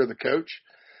the picture of the coach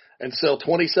and sell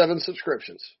 27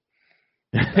 subscriptions.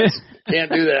 Can't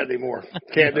do that anymore.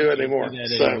 Can't do it anymore. Can't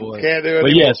do it anymore.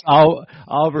 But yes,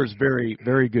 Oliver's very,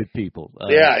 very good people.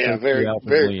 Very.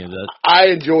 I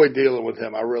enjoyed dealing with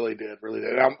him. I really did.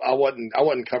 I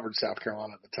wasn't covered South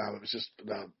Carolina at the time. It was just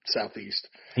Southeast.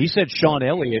 He said Sean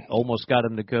Elliott almost got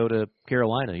him to go to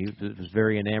Carolina. He was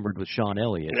very enamored with Sean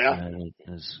Elliott.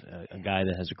 As a guy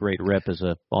that has a great rep as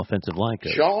an offensive line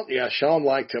coach. Sean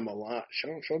liked him a lot.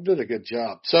 Sean did a good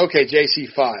job. So, okay,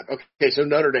 JC5. Okay, so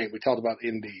Notre Dame, we talked about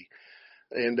Indy.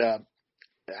 And I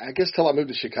guess till I moved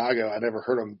to Chicago, I never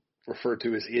heard them referred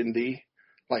to as Indy,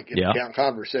 like in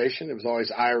conversation. It was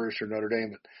always Irish or Notre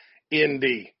Dame, but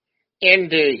Indy.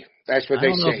 That's what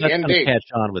they say. That's Indy.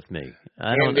 Catch on with me.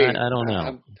 I don't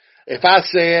know. If I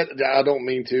say it, I don't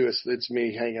mean to. It's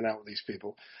me hanging out with these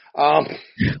people.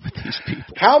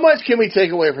 How much can we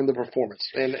take away from the performance?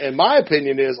 And my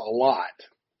opinion is a lot,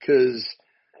 because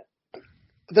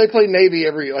they play Navy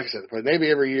every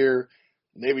year.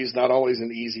 Navy's not always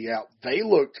an easy out. They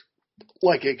looked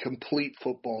like a complete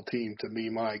football team to me,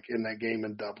 Mike, in that game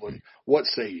in Dublin. What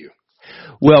say you?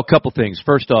 Well, a couple things.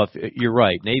 First off, you're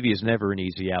right. Navy is never an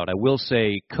easy out. I will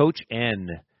say Coach N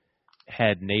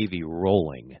had Navy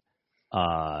rolling.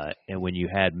 And when you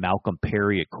had Malcolm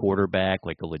Perry at quarterback,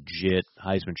 like a legit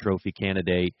Heisman Trophy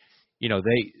candidate,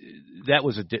 that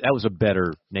was a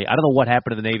better. I don't know what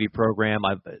happened to the Navy program.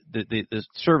 The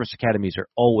service academies are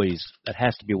always, that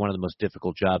has to be one of the most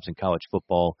difficult jobs in college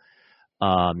football.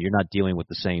 You're not dealing with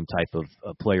the same type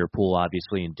of player pool,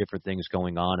 obviously, and different things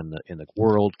going on in the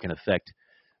world can affect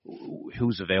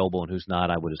who's available and who's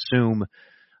not, I would assume.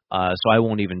 So I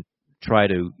won't even try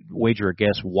to wager a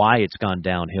guess why it's gone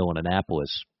downhill in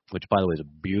Annapolis, which, by the way, is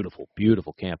a beautiful,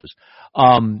 beautiful campus.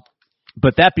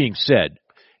 But that being said,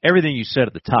 everything you said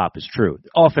at the top is true.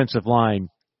 The offensive line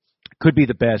could be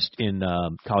the best in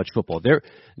college football.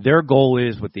 Their goal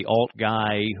is with the alt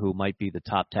guy who might be the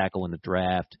top tackle in the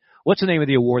draft. What's the name of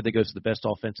the award that goes to the best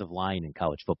offensive line in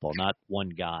college football? Not one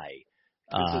guy.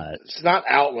 It's not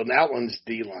Outland. Outland's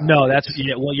D-line. No, that's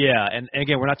And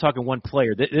again, we're not talking one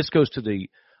player. This goes to the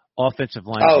offensive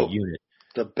line of the unit.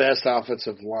 The best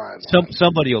offensive line.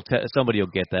 Somebody will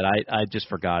get that. I just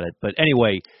forgot it. But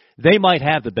anyway, they might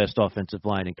have the best offensive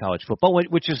line in college football,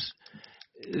 which is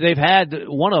they've had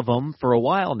one of them for a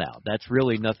while now. That's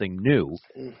really nothing new.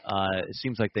 It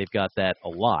seems like they've got that a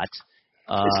lot.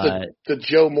 It's the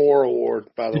Joe Moore Award,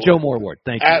 by the way. The Joe Moore Award.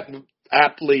 Thank you.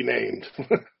 Aptly named.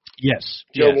 Yes.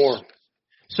 Joe Moore.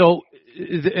 So,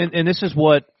 and this is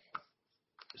what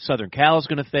Southern Cal is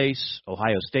going to face,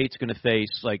 Ohio State's going to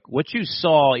face. Like what you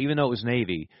saw, even though it was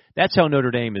Navy, that's how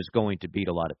Notre Dame is going to beat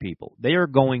a lot of people. They are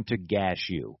going to gash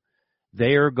you.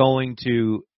 They are going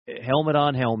to helmet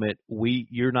on helmet.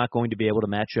 You're not going to be able to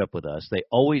match up with us. They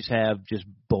always have just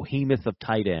behemoth of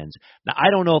tight ends. Now, I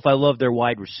don't know if I love their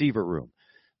wide receiver room.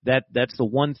 That's the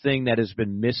one thing that has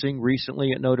been missing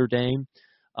recently at Notre Dame.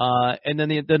 And then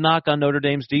the knock on Notre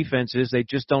Dame's defense is they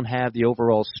just don't have the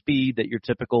overall speed that your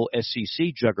typical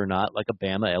SEC juggernaut like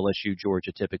Alabama, LSU,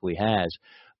 Georgia typically has.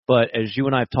 But as you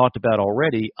and I have talked about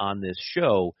already on this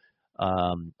show,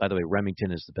 by the way,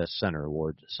 Remington is the best center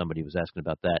award. Somebody was asking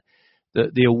about that.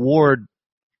 The award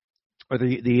or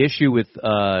the issue with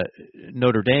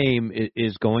Notre Dame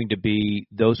is going to be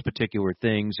those particular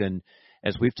things. And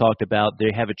as we've talked about,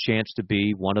 they have a chance to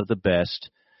be one of the best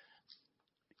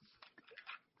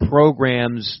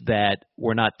programs that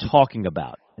we're not talking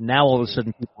about. And now all of a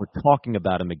sudden people are talking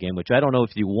about them again, which I don't know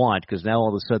if you want, because now all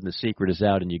of a sudden the secret is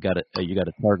out and you got a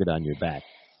target on your back.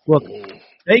 Look,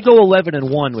 they go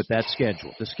 11-1 with that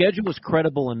schedule. The schedule is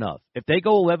credible enough. If they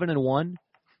go 11-1,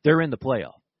 they're in the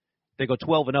playoff. If they go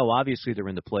 12-0, obviously they're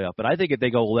in the playoff. But I think if they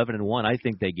go 11-1, I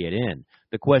think they get in.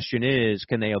 The question is,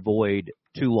 can they avoid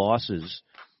 2 losses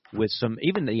with some?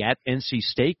 Even the NC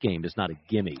State game is not a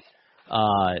gimme.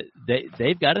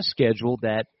 They've got a schedule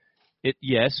that it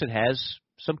has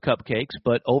some cupcakes,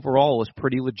 but overall is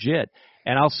pretty legit.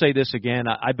 And I'll say this again: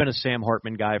 I've been a Sam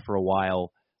Hartman guy for a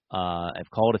while. I've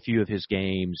called a few of his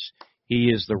games. He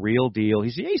is the real deal.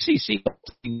 He's the ACC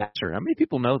master. How many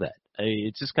people know that?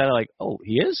 It's just kind of like, oh,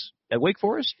 he is at Wake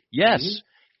Forest? Yes,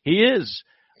 he is.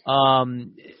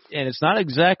 And it's not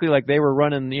exactly like they were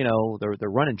running, they're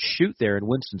run and shoot there in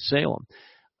Winston-Salem.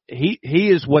 He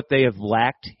is what they have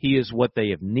lacked. He is what they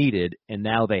have needed, and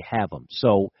now they have him.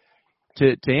 So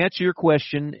to answer your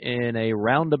question in a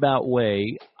roundabout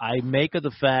way, I make of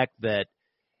the fact that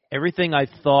everything I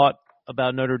thought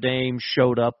about Notre Dame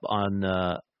showed up on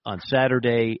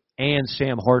Saturday, and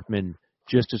Sam Hartman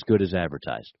just as good as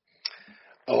advertised.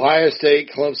 Ohio State,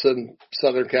 Clemson,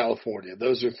 Southern California.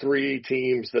 Those are 3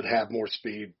 teams that have more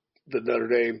speed than Notre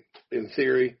Dame in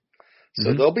theory.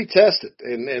 So they'll be tested.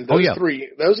 And those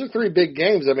are 3 big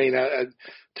games. I mean,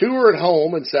 2 are at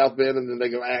home in South Bend, and then they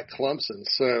go at Clemson.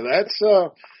 So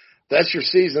that's your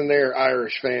season there,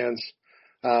 Irish fans.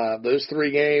 Those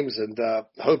 3 games, and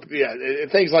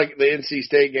things like the NC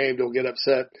State game, don't get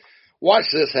upset. Watch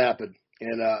this happen,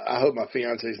 and I hope my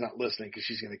fiance's not listening because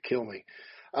she's going to kill me.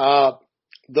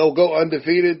 They'll go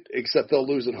undefeated, except they'll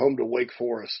lose at home to Wake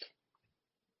Forest.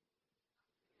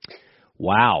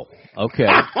 Wow. Okay.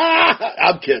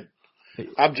 I'm kidding.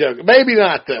 I'm joking. Maybe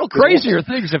not, though. Well, crazier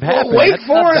things have happened. Wake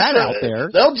Forest out there.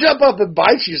 They'll jump up and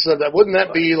bite you. So that wouldn't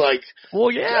that be like?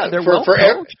 Well, yeah. They're for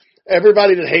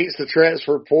everybody that hates the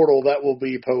transfer portal. That will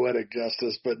be poetic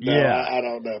justice. But no, I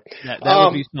don't know. That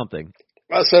would be something.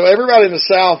 So everybody in the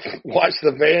South watch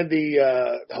the Vandy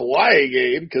Hawaii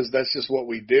game because that's just what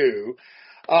we do.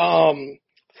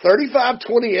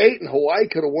 35-28, and Hawaii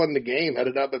could have won the game had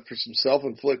it not been for some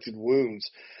self-inflicted wounds.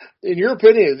 In your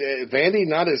opinion, Vandy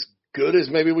not as good as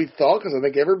maybe we thought? Because I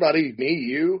think everybody, me,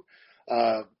 you,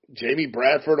 Jamie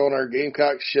Bradford on our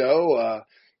Gamecock show,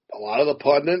 a lot of the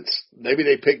pundits, maybe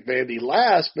they picked Vandy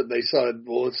last, but they said,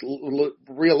 well, it's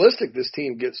realistic this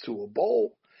team gets to a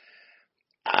bowl.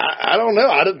 I don't know.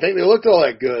 I didn't think they looked all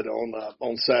that good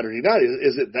on Saturday night.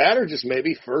 Is it that or just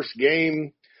maybe first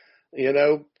game,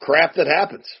 crap that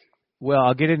happens? Well,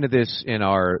 I'll get into this in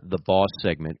The Boss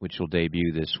segment, which will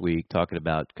debut this week, talking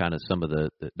about kind of some of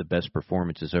the best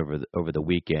performances over the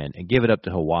weekend, and give it up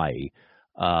to Hawaii.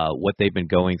 What they've been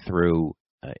going through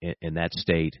in that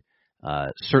state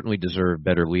certainly deserve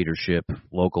better leadership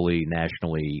locally,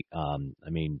 nationally.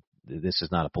 This is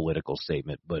not a political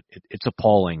statement, but it's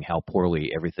appalling how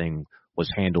poorly everything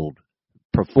was handled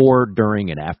before, during,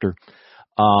 and after.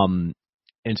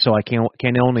 And so I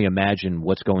can only imagine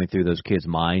what's going through those kids'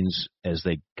 minds as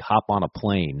they hop on a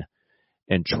plane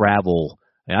and travel.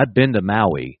 And I've been to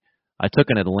Maui. I took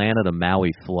an Atlanta to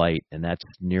Maui flight, and that's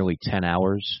nearly 10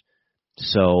 hours.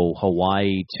 So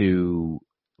Hawaii to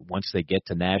once they get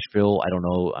to Nashville, I don't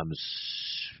know.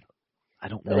 I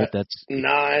don't know if that's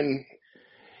 9.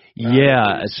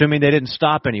 Yeah, assuming they didn't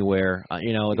stop anywhere.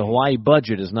 The Hawaii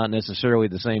budget is not necessarily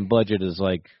the same budget as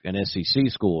like an SEC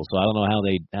school, so I don't know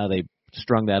how they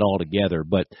strung that all together.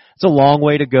 But it's a long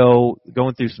way to go,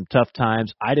 going through some tough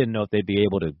times. I didn't know if they'd be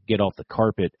able to get off the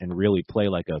carpet and really play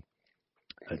like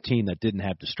a team that didn't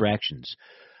have distractions.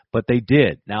 But they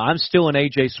did. Now, I'm still an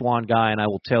A.J. Swan guy, and I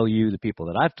will tell you the people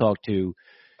that I've talked to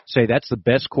say that's the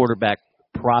best quarterback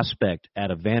prospect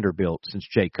out of Vanderbilt since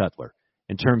Jay Cutler.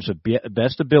 In terms of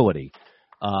best ability,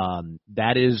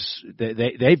 That is,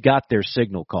 they've got their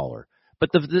signal caller.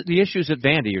 But the issues at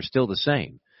Vandy are still the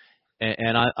same.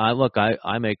 And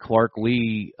I'm a Clark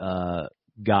Lee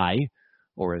guy,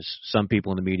 or as some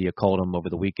people in the media called him over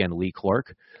the weekend, Lee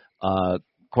Clark.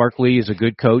 Clark Lee is a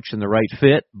good coach and the right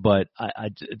fit, but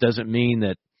it doesn't mean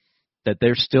that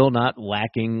they're still not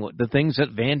lacking the things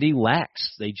that Vandy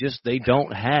lacks. They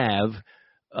don't have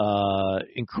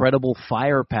incredible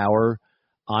firepower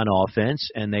on offense,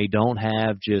 and they don't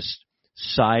have just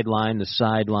sideline to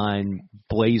sideline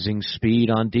blazing speed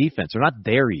on defense. They're not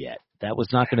there yet. That was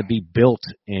not going to be built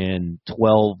in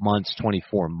 12 months,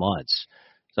 24 months.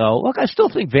 So, look, I still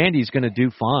think Vandy's going to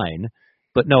do fine.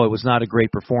 But, no, it was not a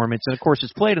great performance. And, of course,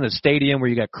 it's played in a stadium where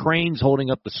you got cranes holding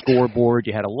up the scoreboard.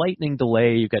 You had a lightning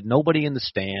delay. You've got nobody in the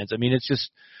stands. I mean, it's just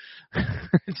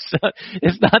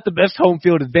it's not the best home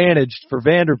field advantage for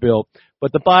Vanderbilt.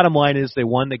 But the bottom line is they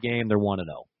won the game. They're 1-0.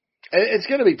 It's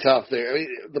going to be tough there. I mean,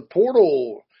 the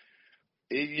portal,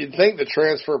 you'd think the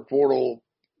transfer portal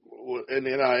and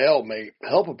NIL may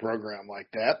help a program like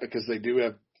that because they do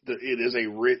have it is a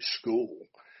rich school.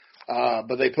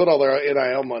 But they put all their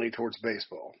NIL money towards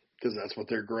baseball because that's what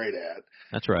they're great at.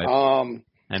 That's right.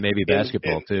 And maybe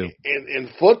basketball too. In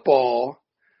football,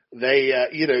 they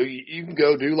you can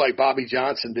go do like Bobby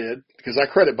Johnson did, because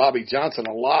I credit Bobby Johnson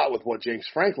a lot with what James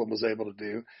Franklin was able to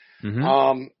do.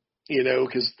 Mm-hmm.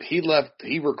 Because he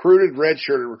recruited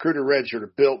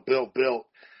redshirted, built.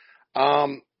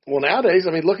 Well, nowadays,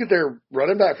 I mean, look at their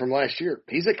running back from last year.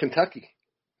 He's at Kentucky.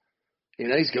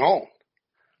 He's gone.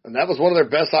 And that was one of their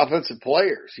best offensive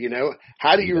players.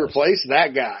 How do you replace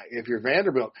that guy if you're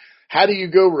Vanderbilt? How do you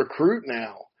go recruit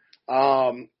now?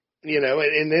 And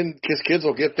then because kids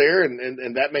will get there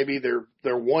and that may be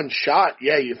their one shot.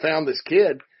 Yeah, you found this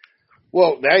kid.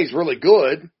 Well, now he's really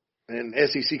good, and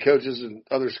SEC coaches and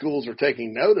other schools are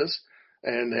taking notice,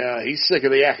 and he's sick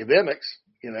of the academics,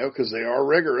 because they are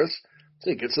rigorous. So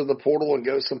he gets in the portal and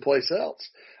goes someplace else.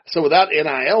 So without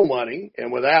NIL money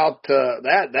and without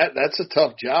that's a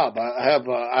tough job.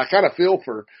 I kind of feel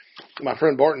for my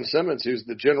friend Barton Simmons, who's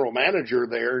the general manager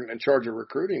there in charge of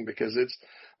recruiting, because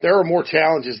there are more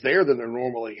challenges there than there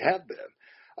normally have been.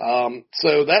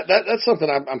 So that's something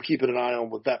I'm keeping an eye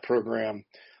on with that program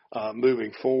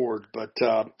moving forward. But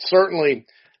certainly,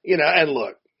 and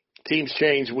look, teams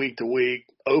change week to week.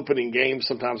 Opening games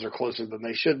sometimes are closer than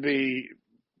they should be.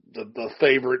 The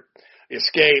favorite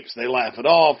escapes, they laugh it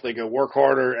off, they go work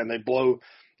harder, and they blow,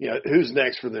 who's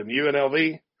next for them?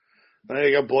 UNLV?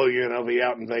 They go blow UNLV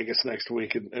out in Vegas next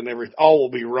week, and all will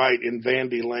be right in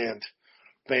Vandyland.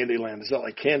 Vandyland. Is that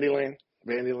like Candyland?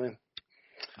 Vandyland?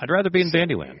 I'd rather be in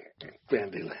Vandyland.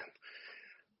 Vandyland.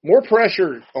 More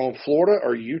pressure on Florida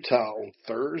or Utah on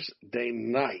Thursday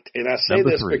night. And I say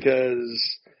this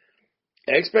because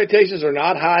expectations are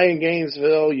not high in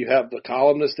Gainesville. You have the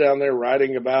columnists down there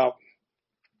writing about,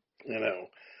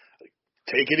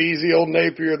 take it easy, Old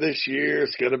Napier this year.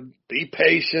 It's going to be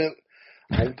patient.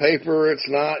 On paper, it's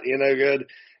not, good.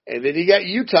 And then you got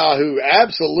Utah, who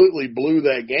absolutely blew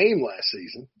that game last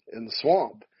season in the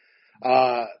Swamp.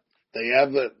 They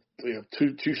have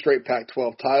two straight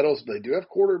Pac-12 titles. They do have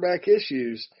quarterback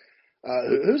issues.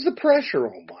 Who's the pressure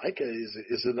on, Mike?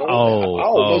 Is it on? I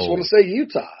almost want to say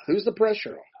Utah. Who's the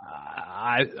pressure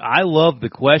on? I love the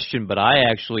question, but I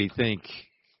actually think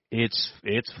it's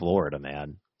Florida,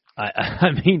 man.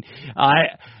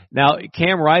 Now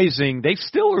Cam Rising, they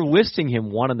still are listing him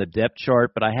one on the depth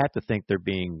chart, but I have to think they're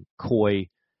being coy. I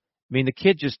mean, the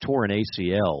kid just tore an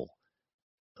ACL,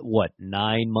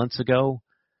 9 months ago?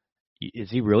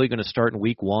 Is he really going to start in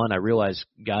week 1? I realize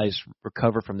guys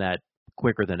recover from that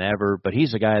quicker than ever, but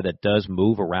he's a guy that does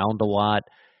move around a lot,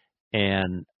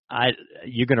 and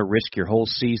you're going to risk your whole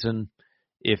season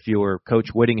if you're Coach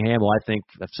Whittingham, who I think,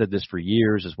 I've said this for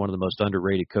years, is one of the most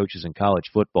underrated coaches in college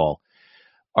football.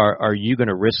 Are you going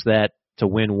to risk that to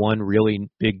win one really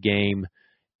big game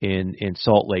in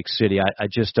Salt Lake City? I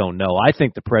just don't know. I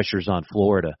think the pressure's on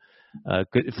Florida.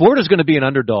 Florida's going to be an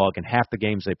underdog in half the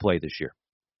games they play this year.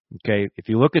 Okay, if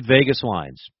you look at Vegas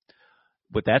lines,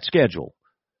 with that schedule,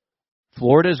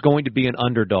 Florida is going to be an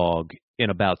underdog in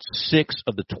about 6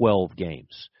 of the 12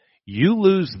 games. You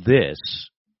lose this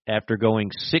after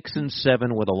going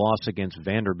 6-7 with a loss against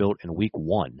Vanderbilt in week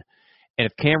 1. And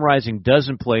if Cam Rising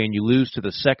doesn't play and you lose to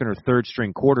the second or third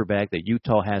string quarterback that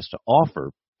Utah has to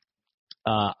offer,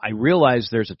 I realize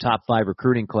there's a top 5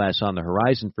 recruiting class on the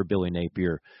horizon for Billy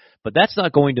Napier, but that's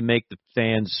not going to make the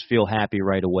fans feel happy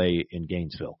right away in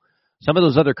Gainesville. Some of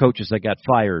those other coaches that got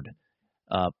fired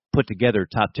put together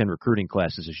top 10 recruiting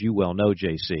classes, as you well know,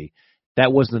 JC.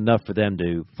 That wasn't enough for them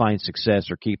to find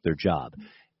success or keep their job.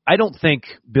 I don't think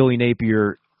Billy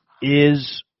Napier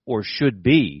is or should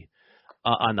be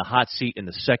on the hot seat in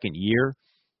the second year.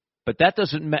 But that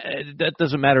doesn't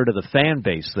matter to the fan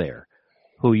base there,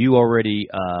 who you already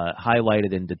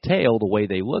highlighted in detail the way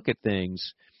they look at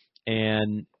things.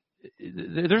 And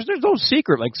there's no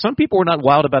secret. Like, some people were not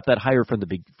wild about that hire from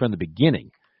the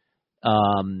beginning.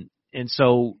 And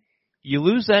so you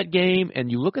lose that game,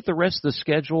 and you look at the rest of the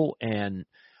schedule, and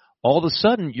all of a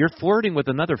sudden you're flirting with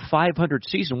another 500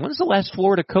 season. When's the last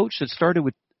Florida coach that started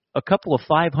with a couple of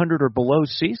 500 or below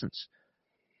seasons?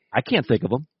 I can't think of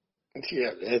them.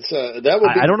 Yeah, it's that would.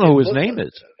 I don't know who his name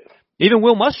is. Even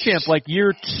Will Muschamp, like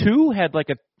year 2, had like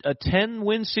a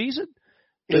 10-win season.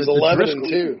 It was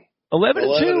 11-2.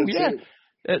 11-2, yeah.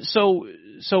 So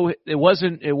it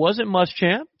wasn't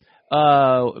Muschamp.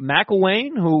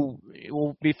 McElwain, who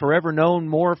will be forever known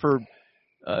more for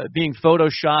being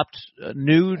photoshopped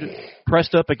nude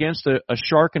pressed up against a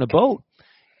shark in a boat,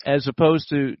 as opposed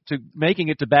to making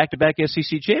it to back-to-back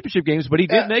SEC championship games. But he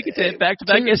did make it to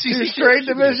back-to-back SEC two straight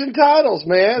division titles,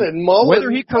 man. And Mullen, whether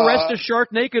he caressed a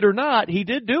shark naked or not, he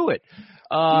did do it.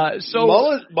 So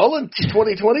Mullen's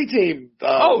 2020 team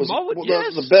was Mullen,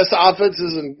 yes. the best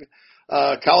offenses in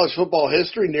college football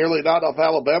history. Nearly knocked off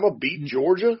Alabama, beat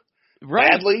Georgia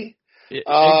badly.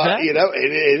 Exactly.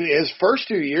 In his first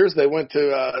 2 years, they went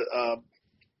to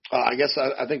I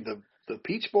think the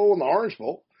Peach Bowl and the Orange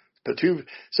Bowl.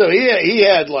 So he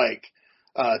had like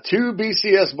 2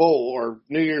 BCS Bowl or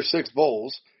New Year's Six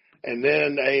bowls, and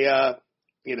then a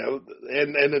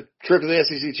trip to the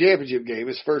SEC championship game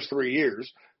his first 3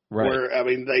 years. Right. Where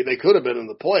they could have been in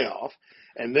the playoff,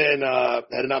 and then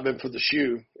had it not been for the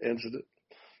shoe incident,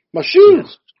 my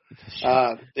shoes.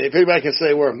 If anybody can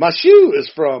say where my shoe is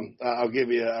from, I'll give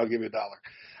you $1.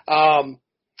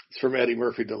 It's from Eddie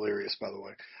Murphy Delirious, by the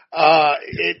way. Wow.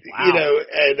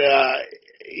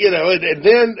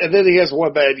 And then he has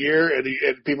one bad year, and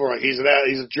people are like, he's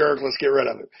a jerk. Let's get rid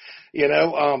of him.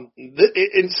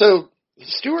 And so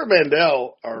Stuart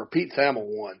Mandel or Pete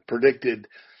Thamel predicted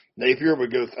Napier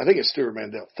would go. I think it's Stuart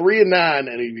Mandel 3-9,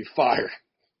 and he'd be fired.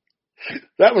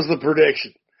 That was the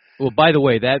prediction. Well, by the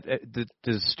way,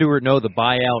 does Stewart know the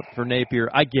buyout for Napier?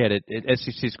 I get it.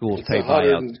 SEC schools pay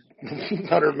buyouts.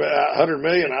 $100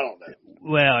 million. I don't know.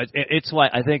 Well, it's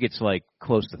like, I think it's like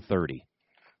close to 30.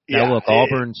 Yeah, now look,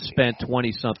 Auburn spent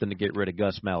 20 something to get rid of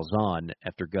Gus Malzahn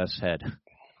after Gus had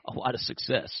a lot of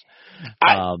success.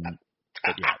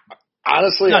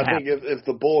 Honestly, I think if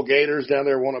the Bull Gators down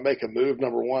there want to make a move,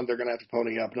 number one, they're going to have to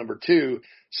pony up. Number two,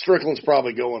 Strickland's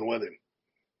probably going with him.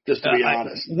 Just to be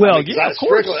honest. Of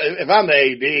course. If I'm the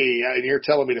AD and you're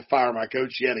telling me to fire my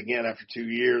coach yet again after 2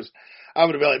 years, I'm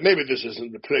going to be like, maybe this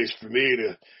isn't the place for me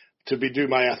to do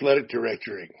my athletic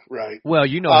directoring, right? Well,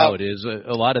 you know how it is.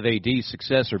 A lot of AD's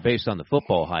success are based on the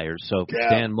football hires. So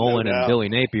Dan Mullen and Billy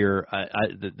Napier,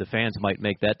 the fans might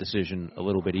make that decision a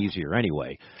little bit easier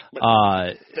anyway.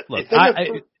 Look,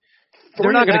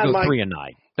 they're not going to go 3-9.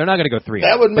 They're not going to go 3-9.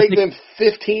 That would make them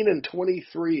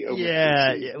 15-23 over.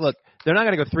 Yeah. Look, they're not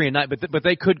going to go 3-9, but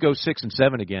they could go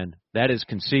 6-7 again. That is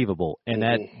conceivable, and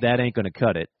that ain't going to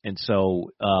cut it. And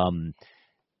so,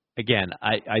 again,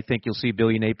 I think you'll see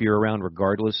Billy Napier around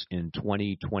regardless in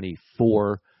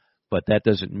 2024, but that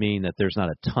doesn't mean that there's not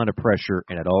a ton of pressure,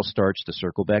 and it all starts, to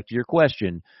circle back to your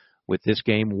question, with this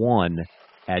game won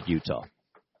at Utah.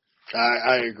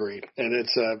 I agree, and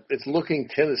it's looking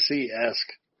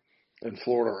Tennessee-esque in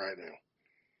Florida right now.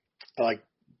 Like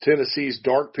Tennessee's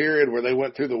dark period where they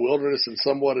went through the wilderness and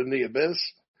somewhat in the abyss.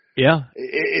 Yeah.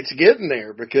 It's getting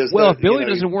there because... Well, if Billy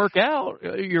doesn't work out,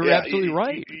 you're absolutely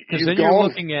right. Because then you're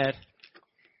looking at...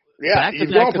 Yeah,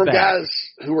 you've gone from guys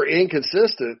who were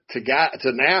inconsistent to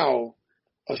now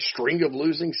a string of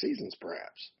losing seasons,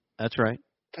 perhaps. That's right.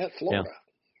 At Florida. Yeah.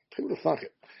 Who would have thunk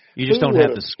it? You just don't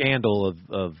have the scandal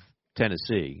of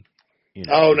Tennessee. The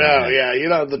drama.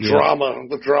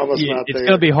 The drama's not there. It's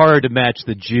going to be hard to match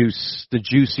the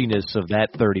juiciness of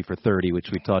that 30 for 30,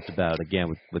 which we talked about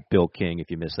again with Bill King.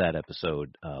 If you missed that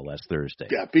episode last Thursday,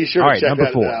 be sure to check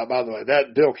that out. By the way,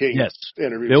 that Bill King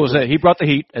interview. He brought the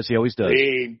heat, as he always does.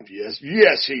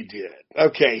 Yes, he did.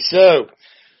 Okay, so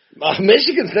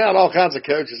Michigan's down all kinds of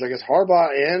coaches. I guess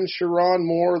Harbaugh and Sharon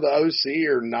Moore, the OC,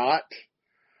 are not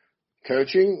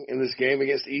coaching in this game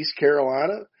against East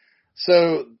Carolina.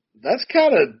 So that's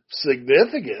kind of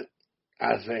significant,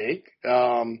 I think.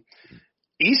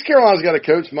 East Carolina's got a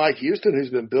coach, Mike Houston, who's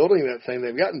been building that thing.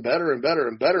 They've gotten better and better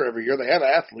and better every year. They have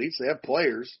athletes. They have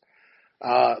players.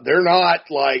 They're not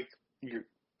like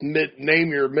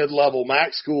name your mid-level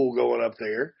MAC school going up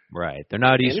there. Right. They're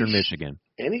not Eastern Michigan.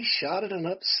 Any shot at an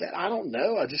upset? I don't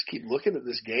know. I just keep looking at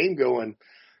this game going,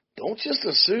 don't just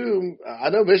assume. I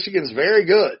know Michigan's very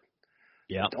good.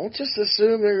 Yeah. Don't just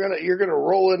assume you're gonna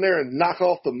roll in there and knock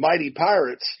off the mighty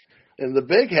Pirates in the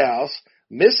big house,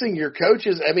 missing your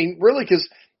coaches. I mean, really, because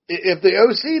if the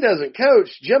OC doesn't coach,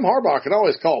 Jim Harbaugh can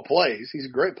always call plays. He's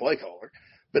a great play caller,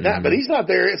 but he's not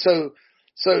there. So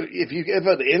if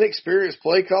an inexperienced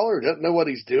play caller doesn't know what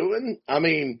he's doing, I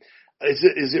mean,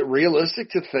 is it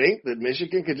realistic to think that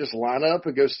Michigan could just line up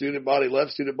and go student body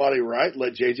left, student body right,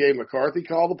 let J.J. McCarthy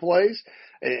call the plays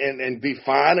and be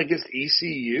fine against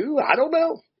ECU? I don't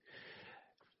know.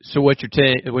 So what you're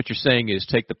saying is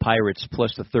take the Pirates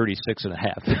plus the 36.5.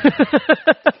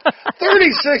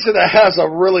 36.5 is a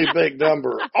really big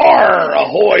number. Arr,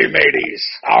 ahoy, mateys.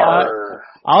 Arr.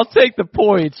 I'll take the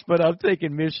points, but I'm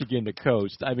taking Michigan to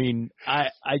coast. I mean, I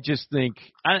just think,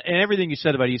 and everything you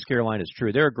said about East Carolina is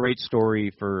true. They're a great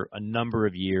story for a number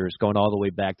of years, going all the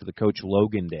way back to the Coach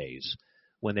Logan days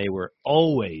when they were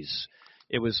always,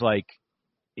 it was like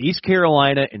East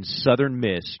Carolina and Southern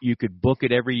Miss, you could book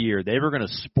it every year. They were going to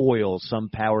spoil some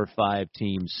Power 5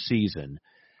 team's season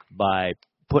by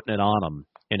putting it on them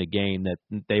in a game that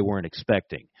they weren't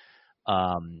expecting.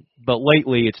 But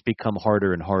lately it's become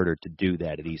harder and harder to do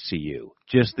that at ECU.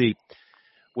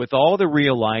 With all the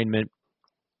realignment,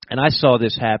 and I saw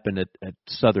this happen at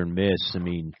Southern Miss. I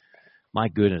mean, my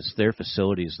goodness, their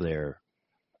facilities there.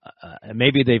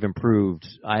 Maybe they've improved.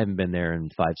 I haven't been there in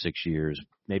 5-6 years.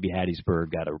 Maybe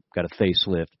Hattiesburg got a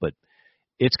facelift, but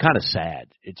it's kind of sad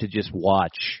to just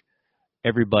watch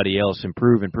everybody else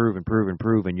improve,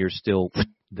 and you're still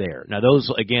there. Now,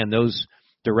 those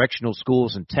directional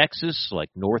schools in Texas, like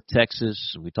North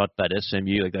Texas, we talked about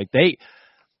SMU, like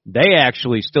they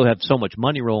actually still have so much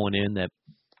money rolling in that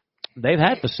they've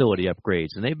had facility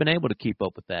upgrades, and they've been able to keep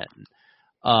up with that.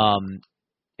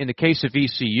 In the case of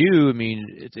ECU, I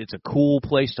mean, it's a cool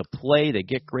place to play. They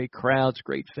get great crowds,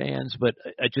 great fans, but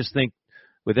I just think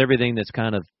with everything that's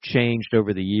kind of changed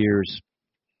over the years,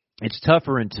 it's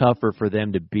tougher and tougher for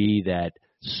them to be that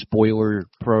spoiler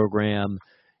program.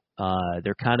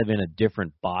 They're kind of in a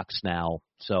different box now.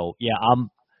 So, yeah,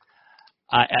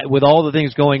 with all the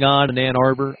things going on in Ann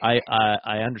Arbor,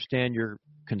 I understand your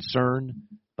concern,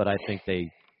 but I think they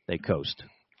coast.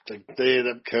 They end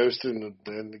up coasting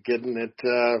and getting it.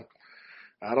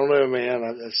 I don't know,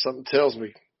 man. Something tells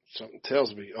me.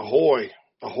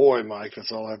 Ahoy, Mike.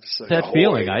 That's all I have to say. That ahoy,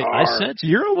 feeling. I sense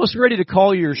you're almost ready to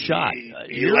call your shot.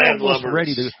 You're almost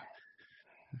ready to.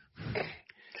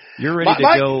 You're ready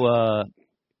to go.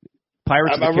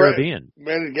 Pirates of the Caribbean.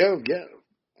 Ready to go. Get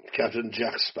Captain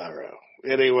Jack Sparrow.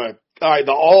 Anyway, all right.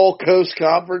 The All Coast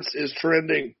Conference is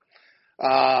trending.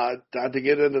 Not to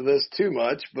get into this too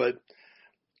much, but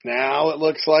now it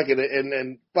looks like it.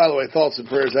 And by the way, thoughts and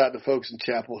prayers out to folks in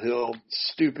Chapel Hill.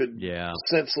 Stupid,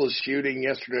 senseless shooting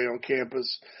yesterday on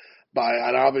campus by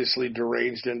an obviously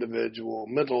deranged individual.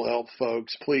 Mental health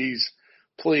folks, please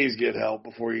get help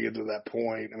before you get to that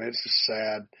point. I mean, it's just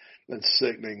sad and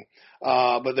sickening.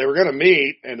 But they were going to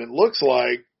meet, and it looks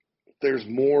like there's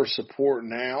more support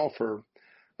now for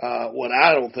what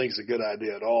I don't think is a good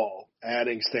idea at all,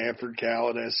 adding Stanford, Cal,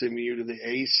 and SMU to the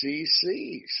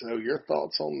ACC. So your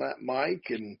thoughts on that, Mike,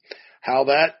 and how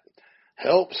that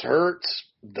helps, hurts,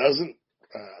 doesn't?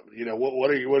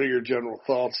 What are your general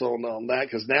thoughts on that?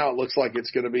 Because now it looks like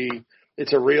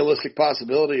it's a realistic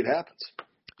possibility it happens.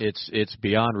 It's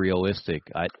beyond realistic.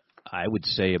 I would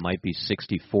say it might be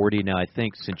 60-40. Now, I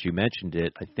think since you mentioned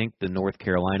it, I think the North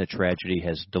Carolina tragedy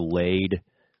has delayed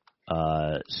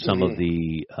some of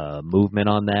the movement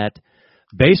on that.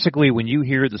 Basically, when you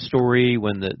hear the story,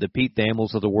 when the Pete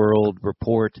Thamels of the world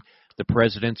report the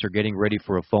presidents are getting ready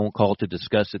for a phone call to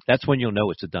discuss it, that's when you'll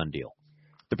know it's a done deal.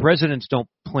 The presidents don't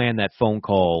plan that phone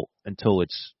call until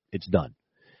it's done.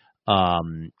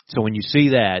 So when you see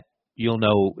that, you'll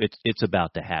know it's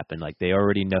about to happen. Like they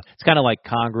already know. It's kind of like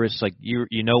Congress. Like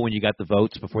you know when you got the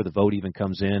votes before the vote even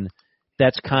comes in.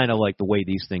 That's kind of like the way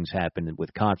these things happen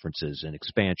with conferences and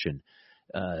expansion.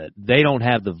 They don't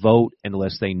have the vote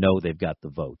unless they know they've got the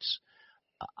votes.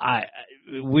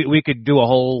 We could do a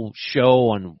whole show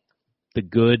on the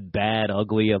good, bad,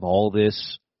 ugly of all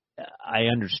this. I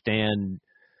understand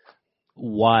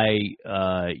why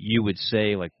you would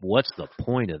say, like, what's the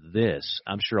point of this?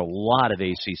 I'm sure a lot of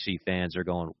ACC fans are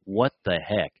going, what the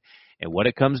heck? And what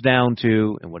it comes down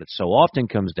to, and what it so often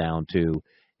comes down to,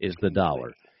 is the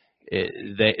dollar.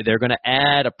 They're going to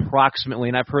add approximately,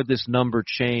 and I've heard this number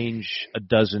change a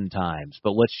dozen times,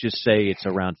 but let's just say it's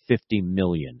around $50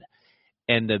 million.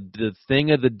 And the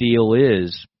thing of the deal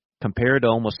is, compared to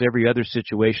almost every other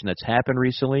situation that's happened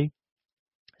recently,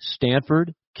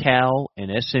 Stanford, Cal,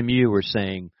 and SMU are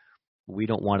saying, we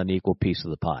don't want an equal piece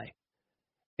of the pie.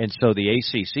 And so the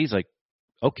ACC is like,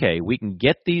 okay, we can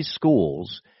get these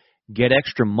schools, get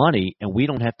extra money, and we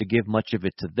don't have to give much of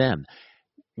it to them.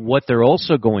 What they're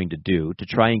also going to do to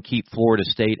try and keep Florida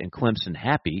State and Clemson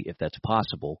happy, if that's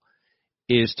possible,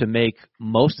 is to make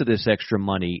most of this extra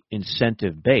money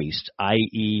incentive-based,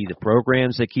 i.e. the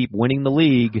programs that keep winning the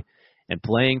league and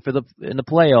playing in the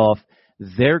playoff,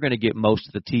 they're going to get most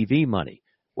of the TV money.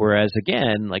 Whereas,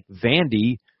 again, like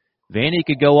Vandy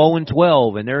could go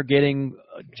 0-12, and they're getting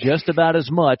just about as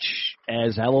much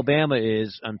as Alabama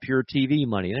is on pure TV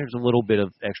money. There's a little bit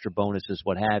of extra bonuses,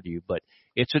 what have you, but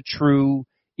it's a true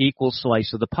equal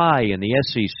slice of the pie in the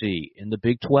SEC, in the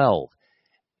Big 12.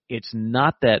 It's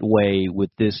not that way with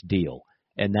this deal,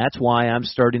 and that's why I'm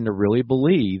starting to really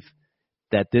believe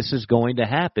that this is going to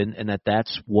happen and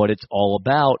that's what it's all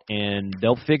about, and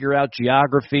they'll figure out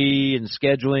geography and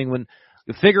scheduling when –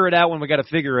 we figure it out when we got to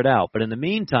figure it out. But in the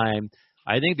meantime,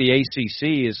 I think the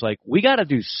ACC is like, we got to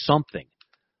do something.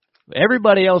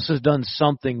 Everybody else has done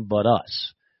something but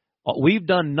us. We've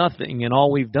done nothing, and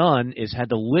all we've done is had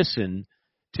to listen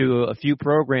to a few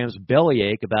programs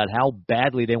bellyache about how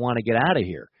badly they want to get out of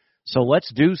here. So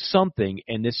let's do something,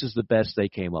 and this is the best they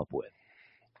came up with.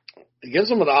 It gives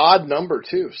them an odd number,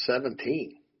 too,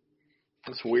 17.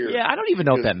 That's weird. Yeah, I don't even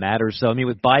know if that matters. So I mean,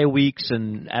 with bye weeks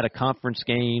and out of conference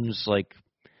games, like,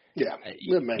 yeah,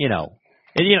 you know,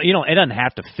 it doesn't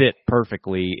have to fit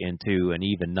perfectly into an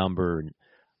even number.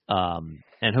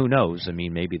 And who knows? I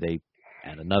mean, maybe they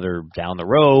add another down the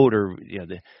road, or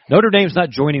Notre Dame's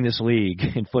not joining this league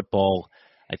in football.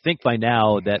 I think by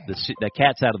now that the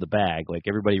cat's out of the bag. Like,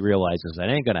 everybody realizes that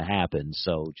ain't going to happen.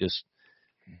 So just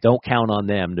don't count on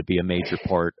them to be a major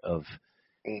part of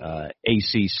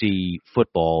ACC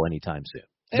football anytime soon.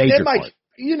 And Mike,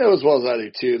 you know as well as I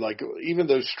do too, like, even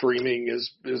though streaming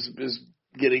is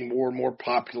getting more and more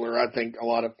popular, I think a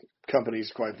lot of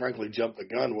companies, quite frankly, jumped the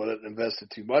gun with it and invested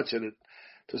too much in it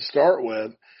to start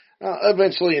with.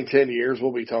 Eventually, in 10 years,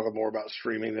 we'll be talking more about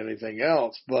streaming than anything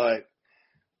else, but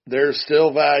there's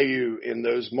still value in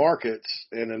those markets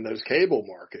and in those cable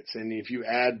markets. And if you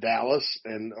add Dallas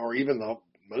or even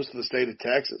most of the state of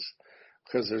Texas,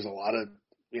 because there's a lot of,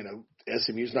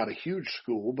 SMU's not a huge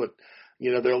school, but,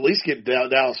 they'll at least get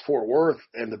Dallas-Fort Worth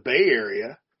and the Bay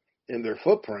Area in their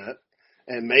footprint,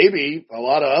 and maybe a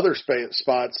lot of other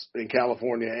spots in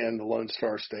California and the Lone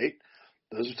Star State.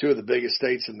 Those are two of the biggest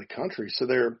states in the country. So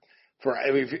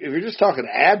if you're just talking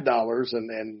ad dollars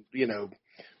and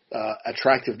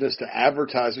attractiveness to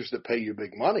advertisers that pay you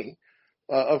big money,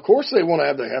 of course they want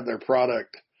to have their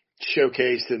product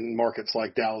showcased in markets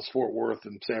like Dallas, Fort Worth,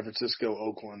 and San Francisco,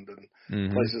 Oakland,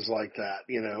 and places like that,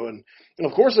 and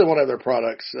of course they want to have their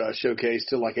products showcased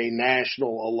to like a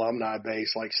national alumni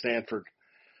base like Stanford,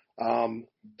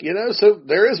 so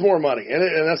there is more money,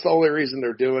 and that's the only reason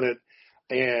they're doing it.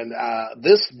 And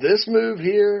this move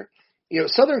here,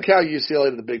 Southern Cal UCLA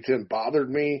to the Big Ten bothered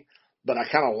me, but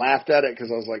I kind of laughed at it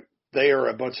because I was like, they are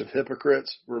a bunch of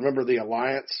hypocrites. Remember the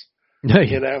alliance?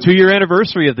 2-year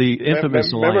anniversary of the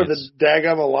infamous alliance. Remember the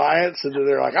daggum alliance, and then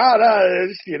they're like, "Oh no!"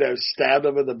 They just, stabbed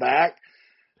them in the back.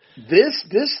 This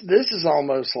is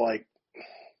almost like,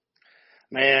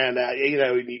 man,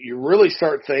 you really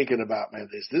start thinking about, man,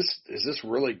 is this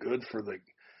really good for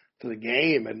the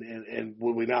game, and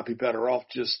would we not be better off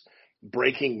just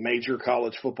breaking major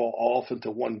college football off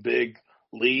into one big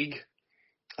league?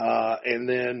 And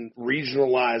then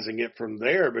regionalizing it from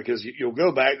there, because you'll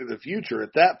go back to the future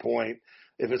at that point.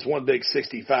 If it's one big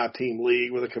 65-team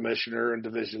league with a commissioner and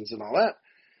divisions and all that,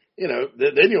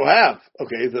 then you'll have,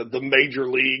 the Major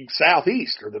League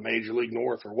Southeast or the Major League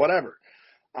North or whatever.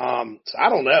 So I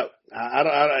don't know.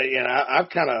 I've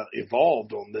kind of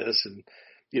evolved on this. And,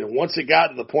 once it got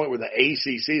to the point where the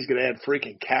ACC is going to add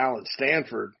freaking Cal and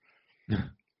Stanford,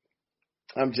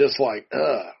 I'm just like,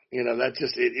 that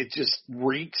it just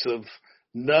reeks of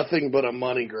nothing but a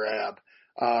money grab.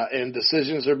 And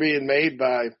decisions are being made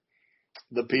by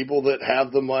the people that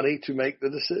have the money to make the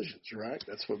decisions, right?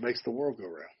 That's what makes the world go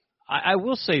round. I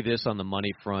will say this on the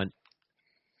money front.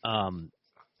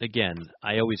 Again,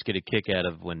 I always get a kick out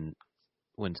of when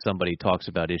somebody talks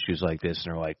about issues like this,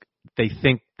 and they're like, they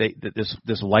think that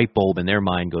this light bulb in their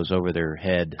mind goes over their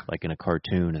head like in a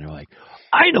cartoon, and they're like,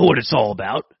 I know what it's all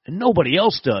about, and nobody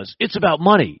else does. It's about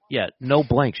money. Yeah, no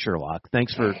blank, Sherlock.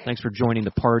 Thanks for joining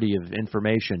the party of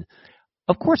information.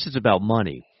 Of course it's about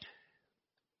money.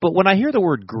 But when I hear the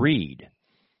word greed,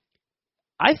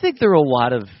 I think there are a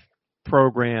lot of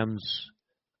programs,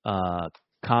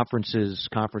 conferences,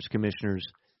 conference commissioners,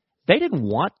 they didn't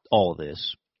want all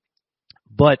this.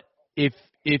 But if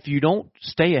you don't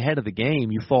stay ahead of the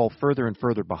game, you fall further and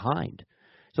further behind.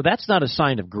 So that's not a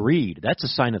sign of greed. That's a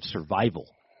sign of survival.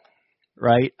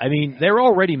 right? I mean, they're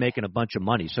already making a bunch of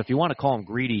money. So if you want to call them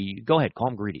greedy, go ahead, call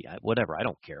them greedy. Whatever, I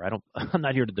don't care. I'm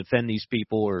not here to defend these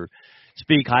people or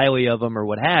speak highly of them or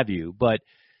what have you. But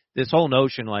this whole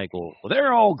notion like, well,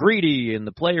 they're all greedy and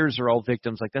the players are all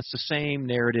victims, like that's the same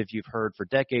narrative you've heard for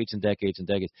decades and decades and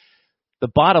decades.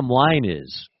 The bottom line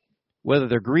is, whether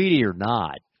they're greedy or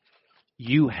not,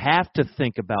 you have to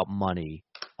think about money.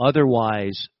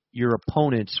 Otherwise, your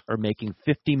opponents are making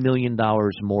 $50 million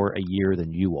more a year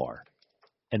than you are.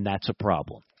 And that's a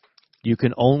problem. You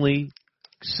can only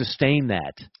sustain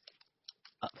that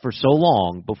for so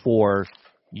long before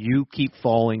you keep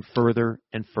falling further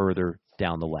and further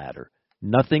down the ladder.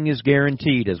 Nothing is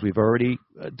guaranteed, as we've already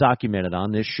documented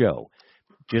on this show.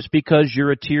 Just because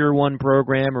you're a Tier 1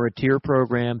 program or a tier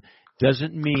program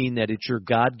doesn't mean that it's your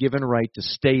God-given right to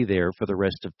stay there for the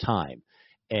rest of time.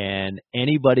 And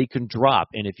anybody can drop.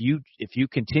 And if you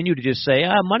continue to just say,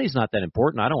 money's not that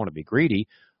important, I don't want to be greedy,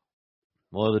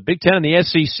 well, the Big Ten and the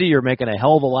SEC are making a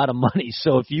hell of a lot of money.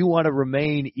 So if you want to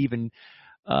remain even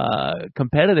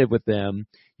competitive with them,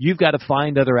 you've got to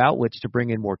find other outlets to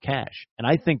bring in more cash. And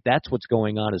I think that's what's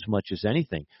going on as much as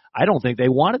anything. I don't think they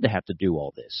wanted to have to do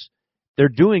all this. They're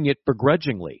doing it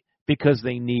begrudgingly because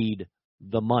they need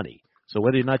the money. So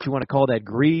whether or not you want to call that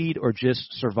greed or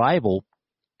just survival,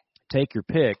 take your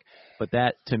pick. But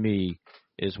that, to me,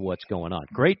 is what's going on.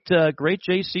 Great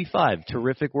JC5.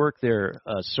 Terrific work there,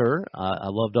 sir. I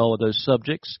loved all of those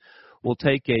subjects. We'll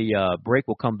take a break.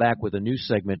 We'll come back with a new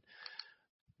segment.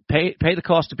 Pay the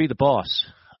cost to be the boss.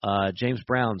 James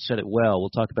Brown said it well. We'll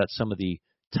talk about some of the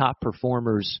top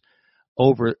performers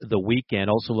over the weekend.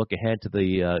 Also look ahead to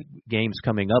the games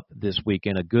coming up this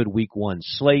weekend, a good Week 1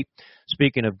 slate.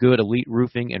 Speaking of good, Elite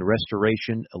Roofing and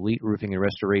Restoration,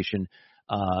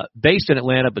 based in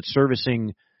Atlanta but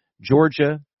servicing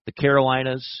Georgia, the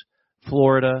Carolinas,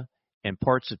 Florida, and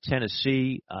parts of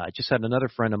Tennessee. I just had another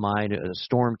friend of mine, a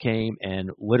storm came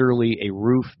and literally a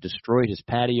roof destroyed his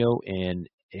patio, and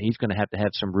he's going to have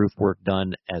some roof work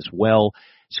done as well.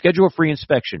 Schedule a free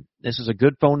inspection. This is a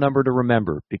good phone number to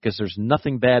remember because there's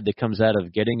nothing bad that comes out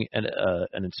of getting an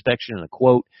inspection and a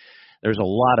quote. There's a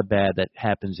lot of bad that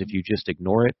happens if you just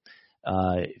ignore it.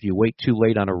 If you wait too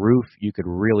late on a roof, you could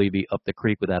really be up the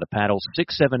creek without a paddle.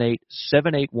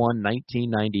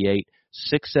 678-781-1998.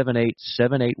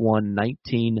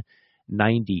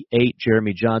 678-781-1998.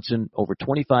 Jeremy Johnson, over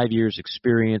 25 years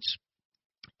experience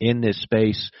in this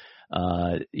space.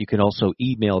 You can also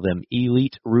email them,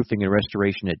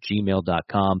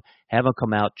 eliteroofingandrestoration@gmail.com. Have them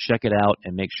come out, check it out,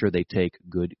 and make sure they take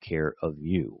good care of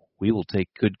you. We will take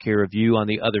good care of you on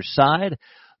the other side.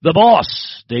 The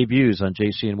Boss debuts on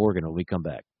JC and Morgan when we come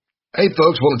back. Hey,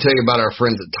 folks, want to tell you about our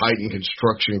friends at Titan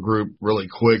Construction Group really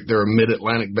quick. They're a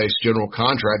Mid-Atlantic-based general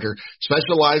contractor,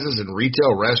 specializes in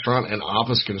retail, restaurant, and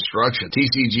office construction.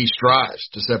 TCG strives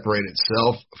to separate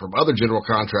itself from other general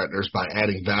contractors by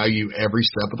adding value every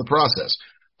step of the process.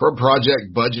 From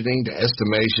project budgeting to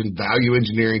estimation, value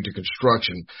engineering to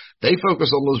construction, they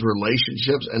focus on those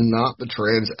relationships and not the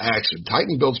transaction.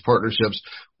 Titan builds partnerships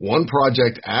one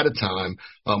project at a time.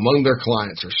 Among their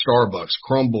clients are Starbucks,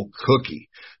 Crumble Cookie,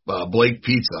 Blake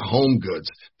Pizza, Home Goods,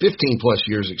 15-plus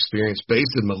years experience,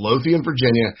 based in Midlothian,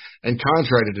 Virginia, and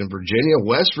contracted in Virginia,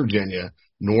 West Virginia,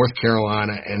 North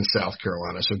Carolina, and South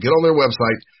Carolina. So get on their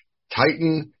website,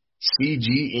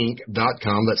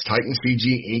 TitanCGInc.com. That's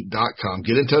TitanCGInc.com.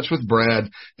 Get in touch with Brad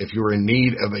if you're in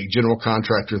need of a general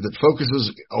contractor that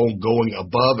focuses on going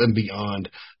above and beyond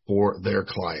for their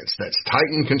clients. That's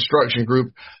Titan Construction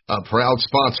Group, a proud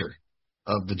sponsor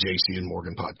of the JC and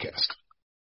Morgan podcast.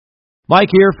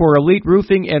 Mike here for Elite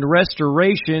Roofing and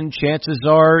Restoration. Chances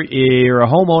are you're a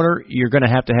homeowner, you're going to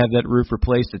have that roof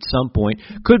replaced at some point.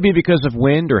 Could be because of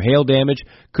wind or hail damage.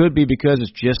 Could be because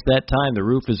it's just that time. The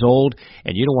roof is old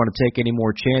and you don't want to take any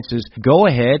more chances. Go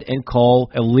ahead and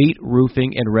call Elite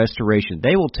Roofing and Restoration.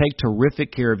 They will take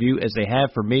terrific care of you, as they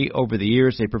have for me over the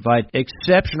years. They provide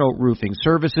exceptional roofing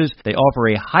services. They offer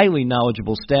a highly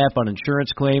knowledgeable staff on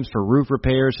insurance claims for roof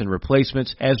repairs and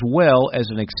replacements, as well as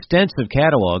an extensive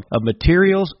catalog of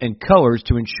materials and colors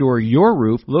to ensure your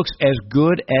roof looks as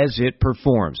good as it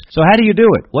performs. So how do you do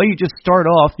it? Well, you just start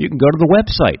off, you can go to the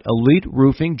website,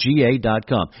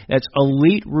 EliteRoofingGA.com. That's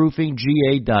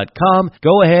EliteRoofingGA.com.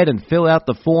 Go ahead and fill out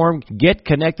the form. Get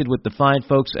connected with the fine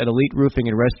folks at Elite Roofing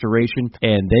and Restoration,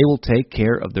 and they will take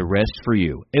care of the rest for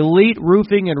you. Elite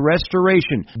Roofing and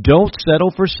Restoration. Don't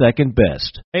settle for second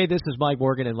best. Hey, this is Mike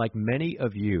Morgan, and like many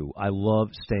of you, I love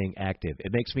staying active.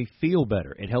 It makes me feel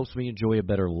better. It helps me enjoy a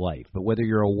better life. safe. But whether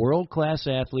you're a world-class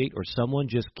athlete or someone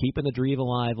just keeping the dream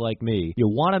alive like me,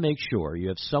 you'll want to make sure you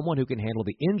have someone who can handle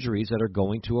the injuries that are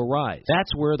going to arise.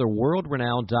 That's where the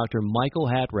world-renowned Dr. Michael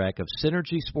Hatrack of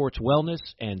Synergy Sports Wellness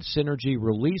and Synergy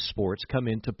Release Sports come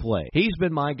into play. He's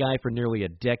been my guy for nearly a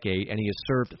decade, and he has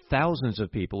served thousands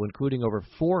of people, including over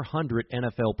 400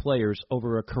 NFL players,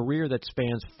 over a career that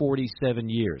spans 47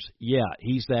 years. Yeah,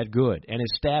 he's that good. And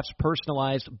his staff's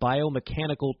personalized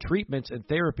biomechanical treatments and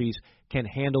therapies can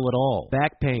handle it all.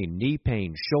 Back pain, knee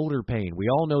pain, shoulder pain. We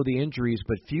all know the injuries,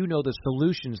 but few know the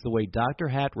solutions the way Dr.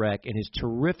 Hatrack and his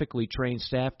terrifically trained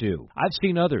staff do. I've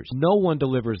seen others. No one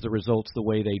delivers the results the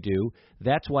way they do.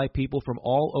 That's why people from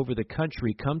all over the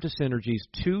country come to Synergy's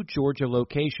 2 Georgia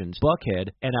locations, Buckhead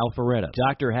and Alpharetta.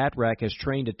 Dr. Hatrack has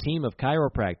trained a team of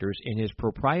chiropractors in his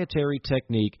proprietary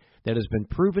technique that has been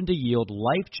proven to yield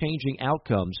life-changing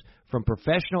outcomes from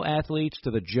professional athletes to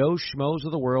the Joe Schmoes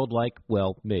of the world like,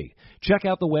 well, me. Check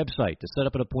out the website to set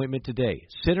up an appointment today,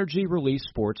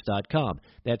 SynergyReleaseSports.com.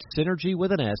 That's Synergy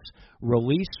with an S,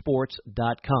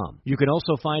 ReleaseSports.com. You can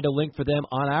also find a link for them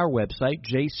on our website,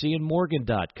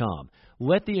 JCandMorgan.com.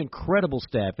 Let the incredible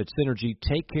staff at Synergy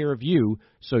take care of you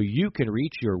so you can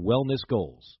reach your wellness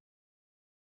goals.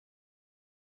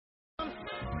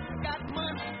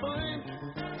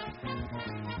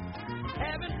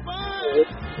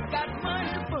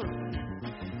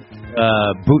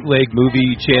 Bootleg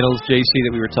movie channels, JC,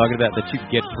 that we were talking about that you can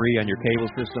get free on your cable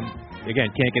system. Again,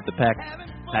 can't get the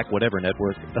Pac whatever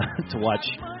network to watch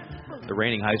the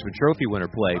reigning Heisman Trophy winner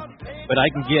play, but I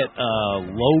can get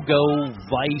Logo,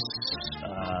 Vice,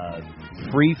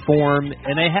 Freeform,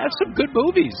 and they have some good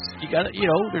movies. You got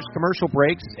there's commercial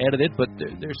breaks edited, but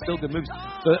they're still good movies.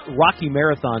 The Rocky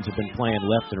marathons have been playing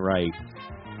left and right,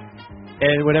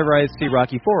 and whenever I see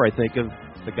Rocky IV, I think of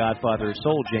the Godfather of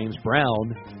Soul, James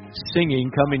Brown, singing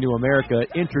Coming to America,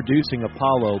 introducing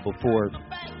Apollo before,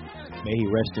 may he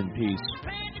rest in peace,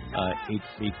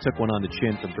 he took one on the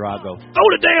chin from Drago. Throw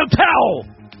the damn towel!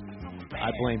 I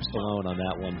blame Stallone on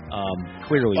that one.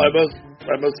 Clearly. I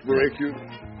must break you.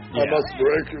 Yeah. I must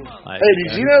break you. Hey,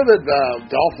 did you know that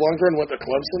Dolph Lundgren went to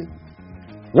Clemson?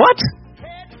 What?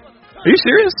 Are you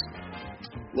serious?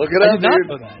 Look it up, I did not dude.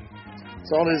 know that. It's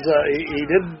on his. He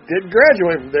did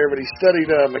graduate from there, but he studied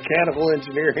mechanical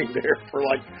engineering there for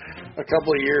like a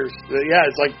couple of years. Yeah,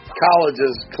 it's like college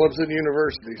is Clemson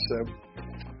University. So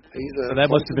he's a. So that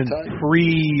must have been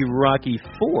pre-Rocky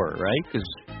IV, right? Because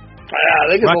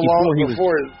I think it's Rocky long IV,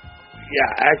 before his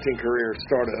acting career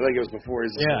started. I think it was before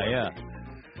his. Yeah.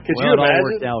 Could well, you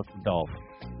imagine? It all worked out for Dolph.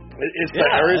 It's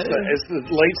the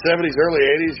late 70s, early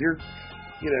 80s. You're,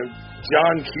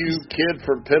 John Q. kid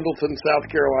from Pendleton, South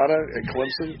Carolina, at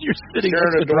Clemson. You're sitting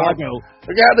sharing next to a dorm. Drago.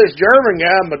 I got this German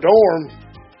guy in my dorm.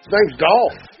 His name's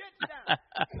Dolph.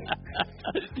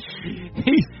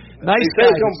 He's nice. He says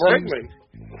he's gonna break me.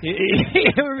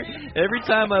 Every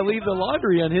time I leave the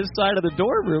laundry on his side of the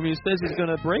dorm room, he says he's going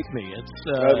to break me. I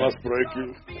must break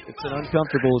you. It's an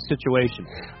uncomfortable situation.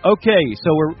 Okay,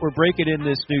 so we're breaking in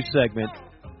this new segment.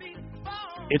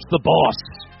 It's the boss.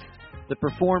 The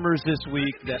performers this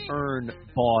week that earn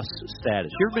boss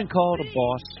status. You ever been called a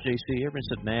boss, JC? You ever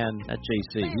said, man, that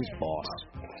JC, he's boss.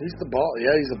 He's the boss.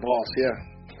 Yeah, he's the boss. Yeah.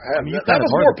 I mean, that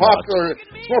was more popular.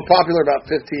 It's more popular about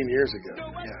 15 years ago.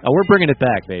 Yeah. Oh, we're bringing it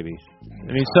back, baby.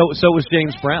 I mean, so was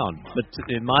James Brown. But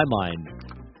in my mind,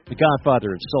 the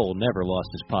Godfather of Soul never lost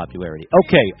his popularity.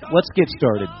 Okay, let's get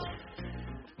started.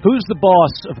 Who's the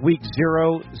boss of Week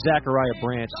 0? Zachariah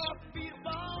Branch,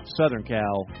 Southern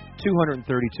Cal,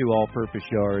 232 all-purpose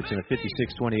yards and a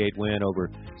 56-28 win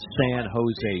over San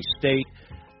Jose State.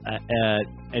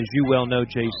 As you well know,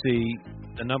 JC,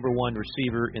 the number one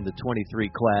receiver in the 23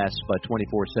 class by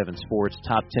 24/7 Sports,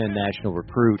 top 10 national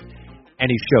recruit, and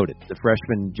he showed it. The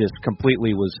freshman just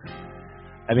completely was,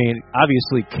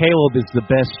 obviously Caleb is the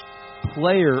best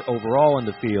player overall in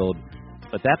the field,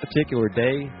 but that particular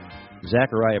day,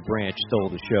 Zachariah Branch stole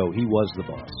the show. He was the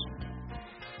boss.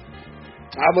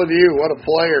 I'm with you. What a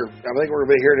player. I think we're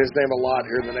going to be hearing his name a lot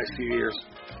here in the next few years.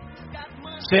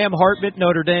 Sam Hartman,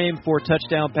 Notre Dame, 4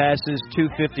 touchdown passes,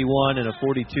 251, and a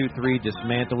 42-3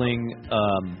 dismantling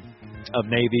of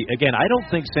Navy. Again, I don't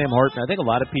think Sam Hartman, I think a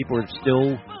lot of people are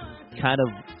still kind of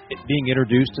being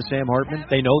introduced to Sam Hartman.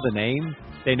 They know the name.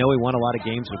 They know he won a lot of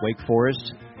games at Wake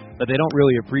Forest, but they don't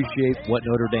really appreciate what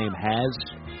Notre Dame has.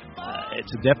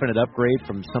 It's a definite upgrade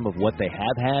from some of what they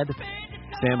have had.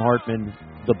 Sam Hartman,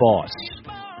 the boss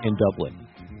in Dublin.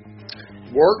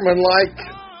 Workmanlike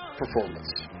performance.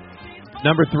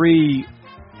 Number 3,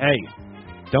 hey,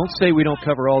 don't say we don't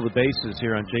cover all the bases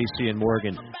here on JC and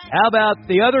Morgan. How about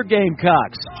the other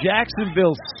Gamecocks?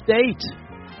 Jacksonville State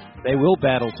They will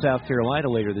battle South Carolina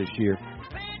later this year.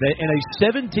 In a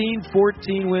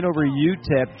 17-14 win over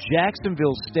UTEP,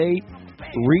 Jacksonville State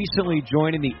recently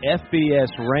joining the FBS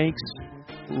ranks.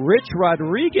 Rich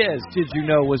Rodriguez, did you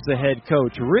know, was the head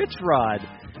coach. Rich Rod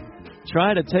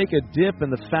trying to take a dip in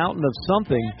the fountain of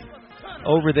something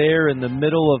over there in the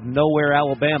middle of nowhere,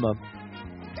 Alabama.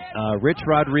 Rich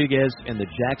Rodriguez and the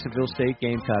Jacksonville State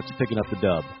Gamecocks picking up the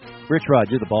dub. Rich Rod,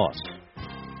 you're the boss.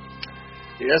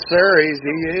 Yes, sir. He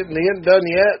hadn't done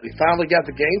yet. He finally got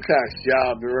the Gamecocks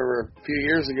job. Remember, a few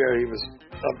years ago, he was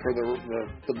up for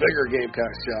the bigger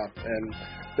Gamecocks job, and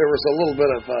there was a little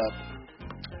bit of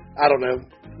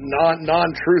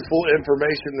non-truthful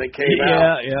information that came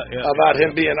out about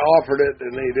him being offered it,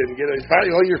 and he didn't get it.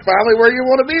 You're finally where you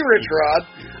want to be, Rich Rod.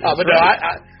 But no,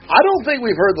 I don't think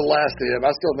we've heard the last of him.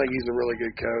 I still think he's a really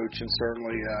good coach, and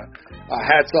certainly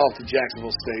hats off to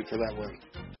Jacksonville State for that win.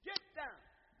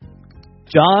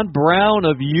 Don Brown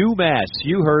of UMass.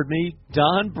 You heard me.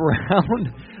 Don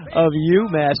Brown of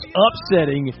UMass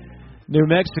upsetting New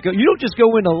Mexico. You don't just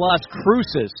go into Las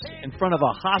Cruces in front of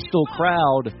a hostile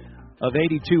crowd of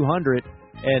 8,200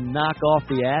 and knock off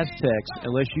the Aztecs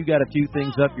unless you got a few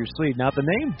things up your sleeve. Now, the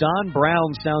name Don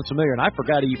Brown sounds familiar, and I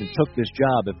forgot he even took this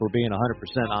job, if we're being 100%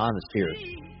 honest here.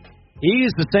 He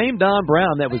is the same Don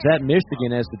Brown that was at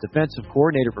Michigan as the defensive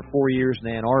coordinator for 4 years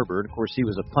in Ann Arbor. And, of course, he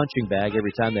was a punching bag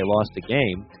every time they lost a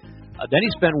game. Then he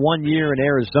spent 1 year in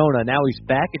Arizona. Now he's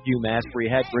back at UMass, where he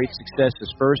had great success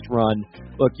his first run.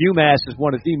 Look, UMass is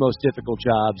one of the most difficult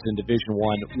jobs in Division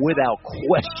I, without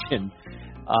question.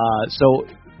 So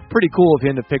pretty cool of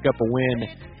him to pick up a win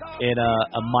in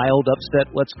a mild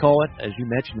upset, let's call it. As you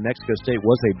mentioned, New Mexico State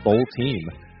was a bowl team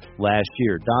last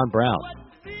year. Don Brown,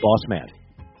 boss man.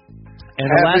 And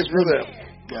the last for them.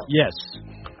 Yeah. Yes.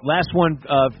 Last one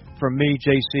from me,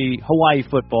 JC, Hawaii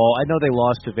football. I know they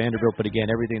lost to Vanderbilt, but again,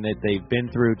 everything that they've been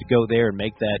through to go there and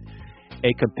make that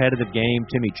a competitive game.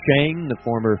 Timmy Chang, the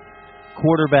former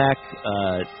quarterback,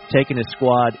 taking his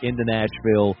squad into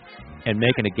Nashville and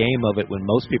making a game of it when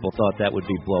most people thought that would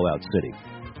be blowout city.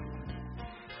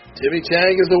 Timmy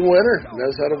Chang is a winner.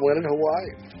 Knows how to win in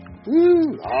Hawaii.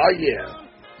 Woo! Oh,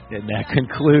 yeah. And that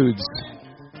concludes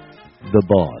the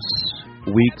boss.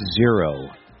 Week 0.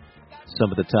 Some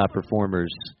of the top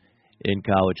performers in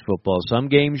college football. Some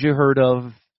games you heard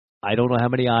of. I don't know how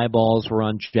many eyeballs were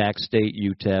on Jack State,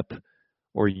 UTEP,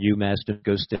 or UMass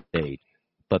Go State,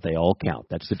 but they all count.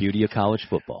 That's the beauty of college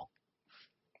football.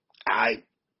 I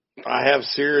have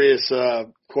serious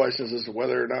questions as to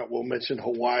whether or not we'll mention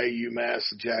Hawaii, UMass,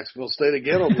 and Jacksonville State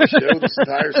again on the show this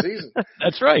entire season.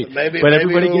 That's right. But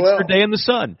everybody gets their day in the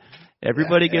sun.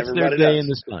 Everybody gets their day in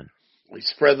the sun. We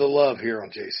spread the love here on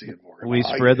JC and Morgan. We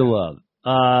spread the love.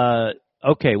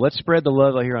 Okay, let's spread the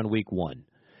love here on week 1.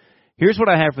 Here's what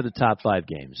I have for the top 5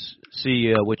 games.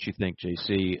 See what you think,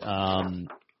 JC.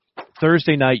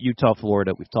 Thursday night, Utah,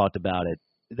 Florida. We've talked about it.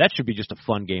 That should be just a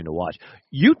fun game to watch.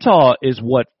 Utah is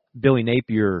what Billy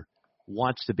Napier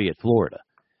wants to be at Florida.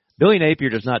 Billy Napier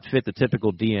does not fit the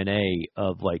typical DNA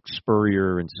of like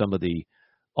Spurrier and some of the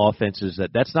offenses.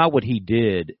 That's not what he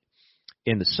did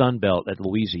in the Sun Belt at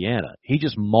Louisiana. He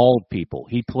just mauled people.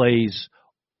 He plays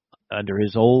under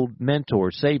his old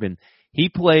mentor, Saban. He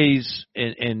plays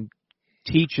and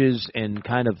teaches and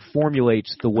kind of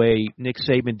formulates the way Nick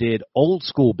Saban did old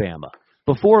school Bama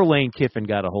before Lane Kiffin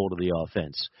got a hold of the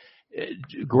offense.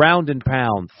 Ground and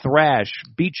pound, thrash,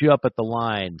 beat you up at the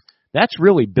line. That's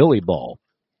really Billy ball.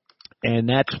 And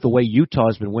that's the way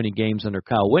Utah's been winning games under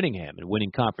Kyle Whittingham and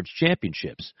winning conference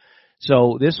championships.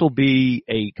 So this will be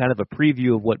a kind of a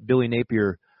preview of what Billy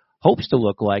Napier hopes to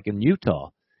look like in Utah.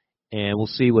 And we'll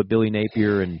see what Billy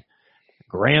Napier and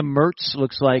Graham Mertz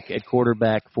looks like at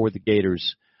quarterback for the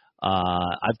Gators.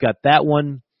 I've got that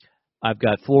one. I've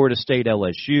got Florida State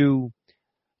LSU.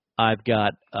 I've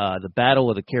got the Battle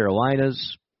of the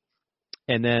Carolinas.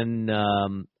 And then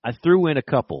I threw in a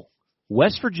couple.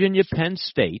 West Virginia, Penn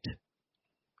State.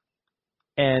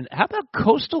 And how about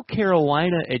Coastal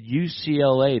Carolina at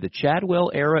UCLA? The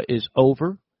Chadwell era is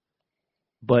over,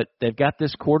 but they've got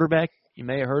this quarterback. You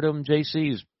may have heard of him, JC.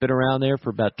 He's been around there for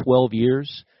about 12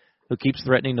 years, who keeps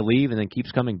threatening to leave and then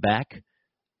keeps coming back.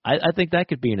 I think that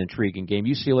could be an intriguing game.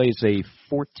 UCLA is a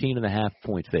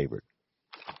 14.5-point favorite.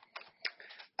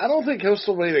 I don't think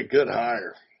Coastal made a good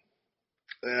hire.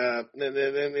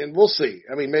 And we'll see.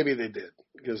 I mean, maybe they did,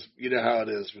 because you know how it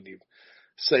is when you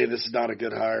say this is not a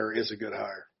good hire, is a good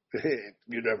hire.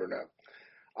 You never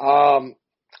know.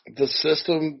 The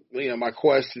system, my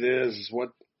question is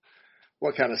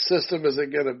what kind of system is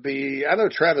it going to be? I know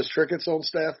Travis Trickett's on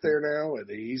staff there now, and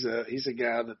he's a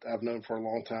guy that I've known for a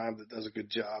long time that does a good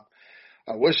job.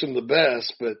 I wish them the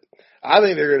best, but I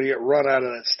think they're going to get run out of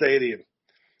that stadium.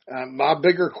 My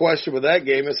bigger question with that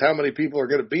game is how many people are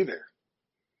going to be there.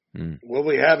 Will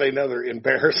we have another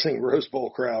embarrassing Rose Bowl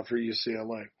crowd for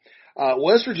UCLA?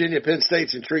 West Virginia, Penn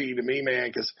State's intriguing to me, man,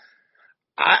 because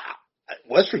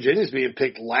West Virginia's being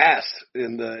picked last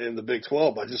in the Big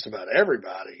 12 by just about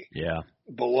everybody. Yeah.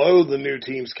 Below the new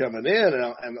teams coming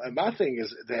in, and my thing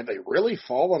is, have they really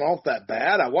fallen off that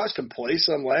bad? I watched them play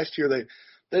some last year. They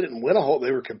didn't win a whole.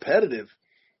 They were competitive.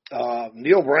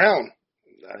 Neil Brown,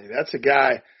 I mean, that's a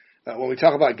guy. When we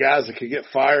talk about guys that could get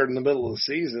fired in the middle of the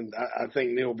season, I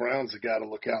think Neil Brown's the guy to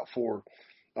look out for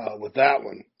with that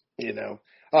one, you know.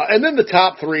 And then the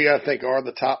top three, I think, are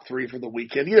the top three for the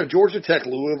weekend. You know, Georgia Tech,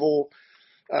 Louisville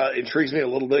intrigues me a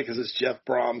little bit because it's Jeff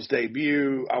Brom's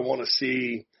debut. I want to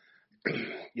see,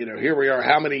 you know, here we are,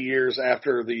 how many years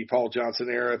after the Paul Johnson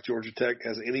era, if Georgia Tech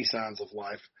has any signs of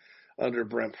life under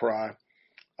Brent Pry.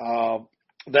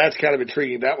 That's kind of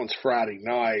intriguing. That one's Friday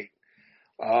night.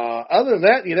 Other than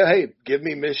that, you know, hey, give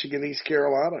me Michigan, East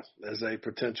Carolina as a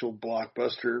potential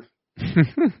blockbuster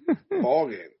ball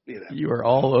game. You know, you are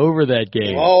all over that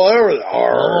game. All over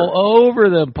all over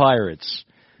them Pirates.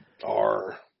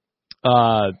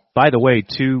 By the way,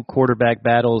 2 quarterback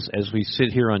battles as we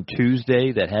sit here on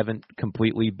Tuesday that haven't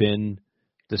completely been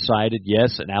decided.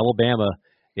 Yes, in Alabama,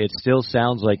 it still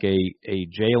sounds like a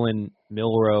Jalen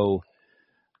Milroe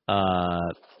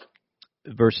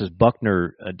versus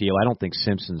Buckner deal. I don't think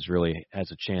Simpsons really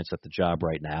has a chance at the job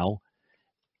right now.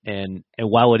 And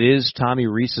while it is Tommy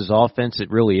Rees's offense,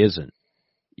 it really isn't.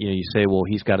 You know, you say, well,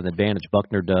 he's got an advantage.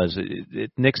 Buckner does.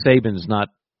 Nick Saban's not.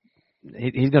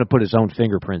 He's going to put his own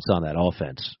fingerprints on that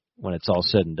offense when it's all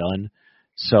said and done.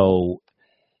 So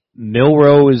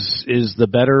Milroe is the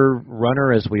better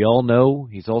runner, as we all know.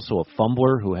 He's also a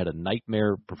fumbler who had a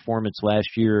nightmare performance last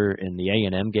year in the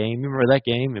A&M game. You remember that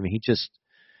game? I mean,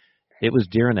 it was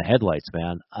deer in the headlights,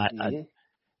 man.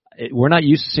 We're not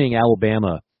used to seeing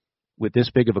Alabama with this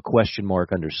big of a question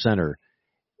mark under center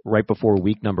right before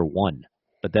week number 1.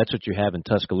 But that's what you have in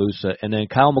Tuscaloosa. And then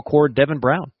Kyle McCord, Devin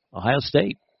Brown, Ohio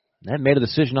State. They haven't made a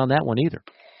decision on that one either.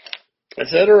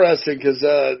 It's interesting because,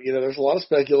 you know, there's a lot of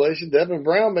speculation. Devin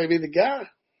Brown may be the guy.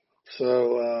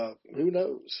 So who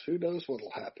knows? Who knows what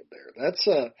will happen there? That's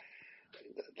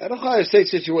that Ohio State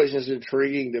situation is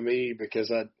intriguing to me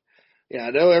because I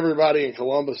know everybody in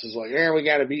Columbus is like, we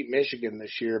got to beat Michigan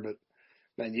this year, but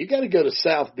man, you got to go to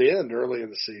South Bend early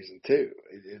in the season too,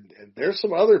 and there's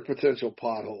some other potential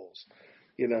potholes.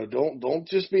 You know, don't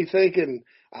just be thinking.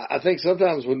 I think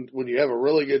sometimes when you have a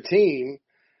really good team,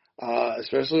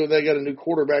 especially when they got a new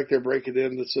quarterback they're breaking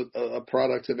in that's a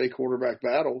product of a quarterback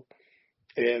battle,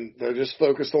 and they're just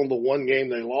focused on the one game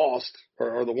they lost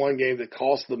or the one game that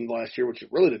cost them last year, which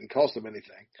it really didn't cost them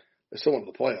anything. They still went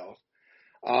to the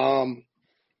playoffs.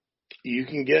 You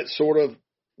can get sort of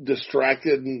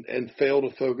distracted and fail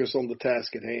to focus on the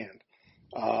task at hand.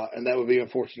 And that would be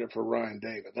unfortunate for Ryan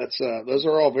David. Those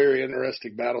are all very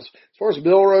interesting battles. As far as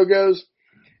Milroe goes,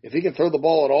 if he can throw the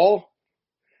ball at all,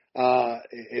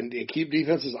 and keep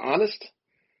defenses honest,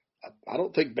 I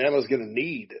don't think Bama's going to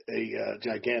need a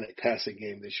gigantic passing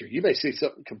game this year. You may see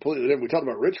something completely different. We talked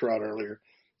about Rich Rod earlier.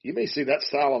 You may see that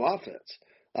style of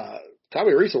offense.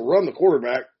 Tommy Rees will run the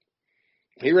quarterback.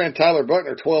 He ran Tyler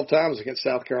Buckner 12 times against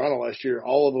South Carolina last year.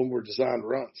 All of them were designed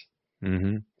runs.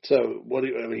 Mm-hmm. So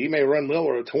he may run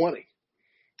Milroe 20,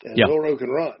 and Milroe can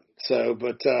run. So,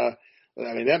 but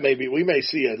I mean, that may be, we may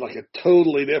see a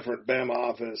totally different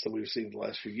Bama offense than we've seen the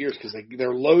last few years because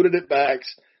they're loaded at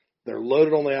backs, they're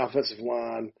loaded on the offensive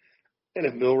line, and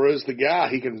if Milroe's the guy,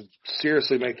 he can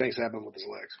seriously make things happen with his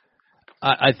legs.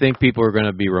 I think people are going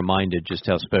to be reminded just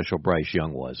how special Bryce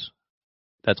Young was.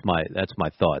 That's my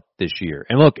thought this year.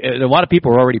 And look, a lot of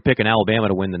people are already picking Alabama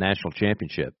to win the national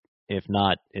championship, if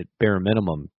not at bare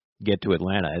minimum get to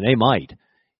Atlanta, and they might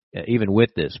even with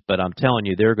this. But I'm telling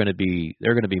you, there are going to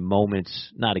be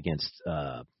moments, not against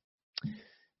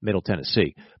Middle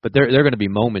Tennessee, but there are going to be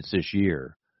moments this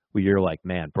year where you're like,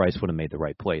 man, Bryce would have made the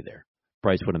right play there.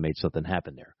 Bryce would have made something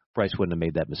happen there. Bryce wouldn't have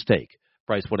made that mistake.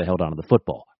 Bryce would have held on to the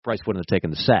football. Bryce wouldn't have taken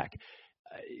the sack.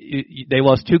 They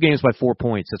lost 2 games by 4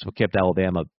 points. That's what kept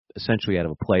Alabama essentially out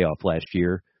of a playoff last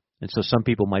year. And so some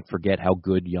people might forget how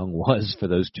good Young was for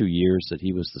those 2 years that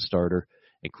he was the starter,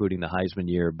 including the Heisman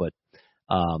year. But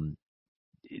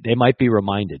they might be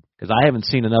reminded because I haven't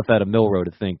seen enough out of Milroe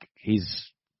to think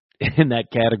he's in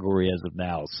that category as of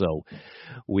now. So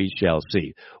we shall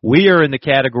see. We are in the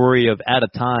category of out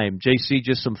of time. JC,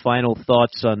 just some final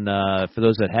thoughts on for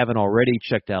those that haven't already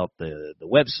checked out the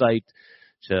website,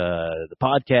 the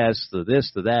podcast, the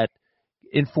this, the that.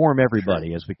 Inform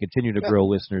everybody as we continue to grow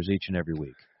listeners each and every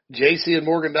week.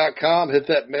 JCandMorgan.com. Hit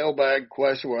that mailbag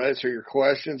question. We'll answer your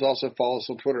questions. Also follow us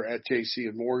on Twitter at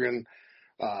JCandMorgan,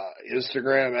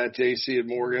 Instagram at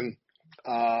JCandMorgan.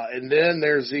 And then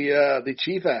there's the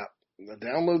Chief app.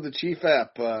 Download the Chief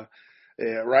app.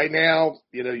 Right now,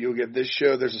 you'll get this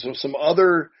show. There's some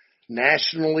other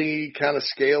nationally kind of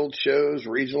scaled shows,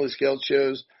 regionally scaled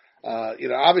shows.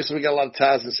 Obviously we got a lot of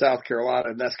ties in South Carolina,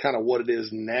 and that's kind of what it is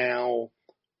now,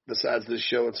 besides this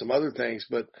show and some other things.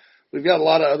 But we've got a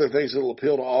lot of other things that will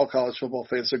appeal to all college football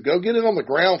fans. So go get it on the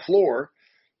ground floor.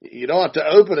 You don't have to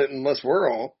open it unless we're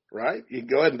on, right? You can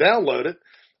go ahead and download it.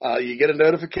 You get a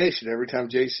notification every time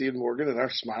JC and Morgan and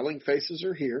our smiling faces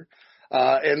are here,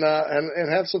 and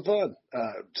have some fun.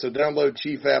 So download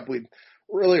Chief app. We'd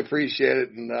really appreciate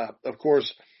it. And, of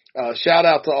course, shout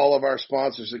out to all of our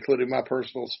sponsors, including my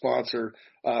personal sponsor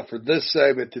for this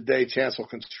segment today, Chancellor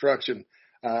Construction,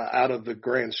 out of the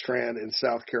Grand Strand in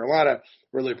South Carolina.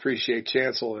 Really appreciate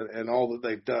Chancellor and all that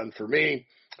they've done for me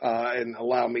and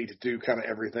allow me to do kind of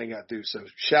everything I do. So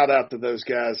shout out to those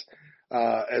guys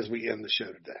as we end the show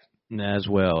today. As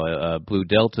well, Blue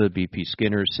Delta, BP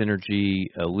Skinner, Synergy,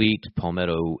 Elite,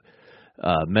 Palmetto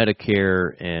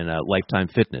Medicare, and Lifetime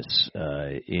Fitness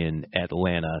in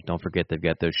Atlanta. Don't forget they've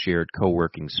got those shared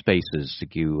co-working spaces.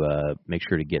 You make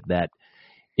sure to get that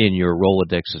in your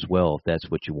Rolodex as well if that's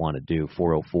what you want to do.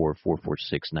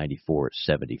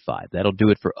 404-446-9475. That'll do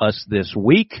it for us this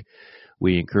week.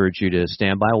 We encourage you to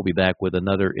stand by. We'll be back with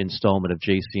another installment of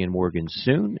JC and Morgan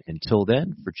soon. Until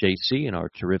then, for JC and our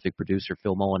terrific producer,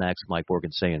 Phil Mullinax, Mike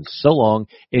Morgan saying so long.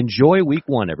 Enjoy week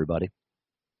 1, everybody.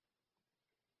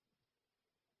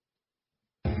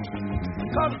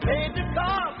 Come take the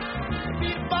talk,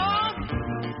 be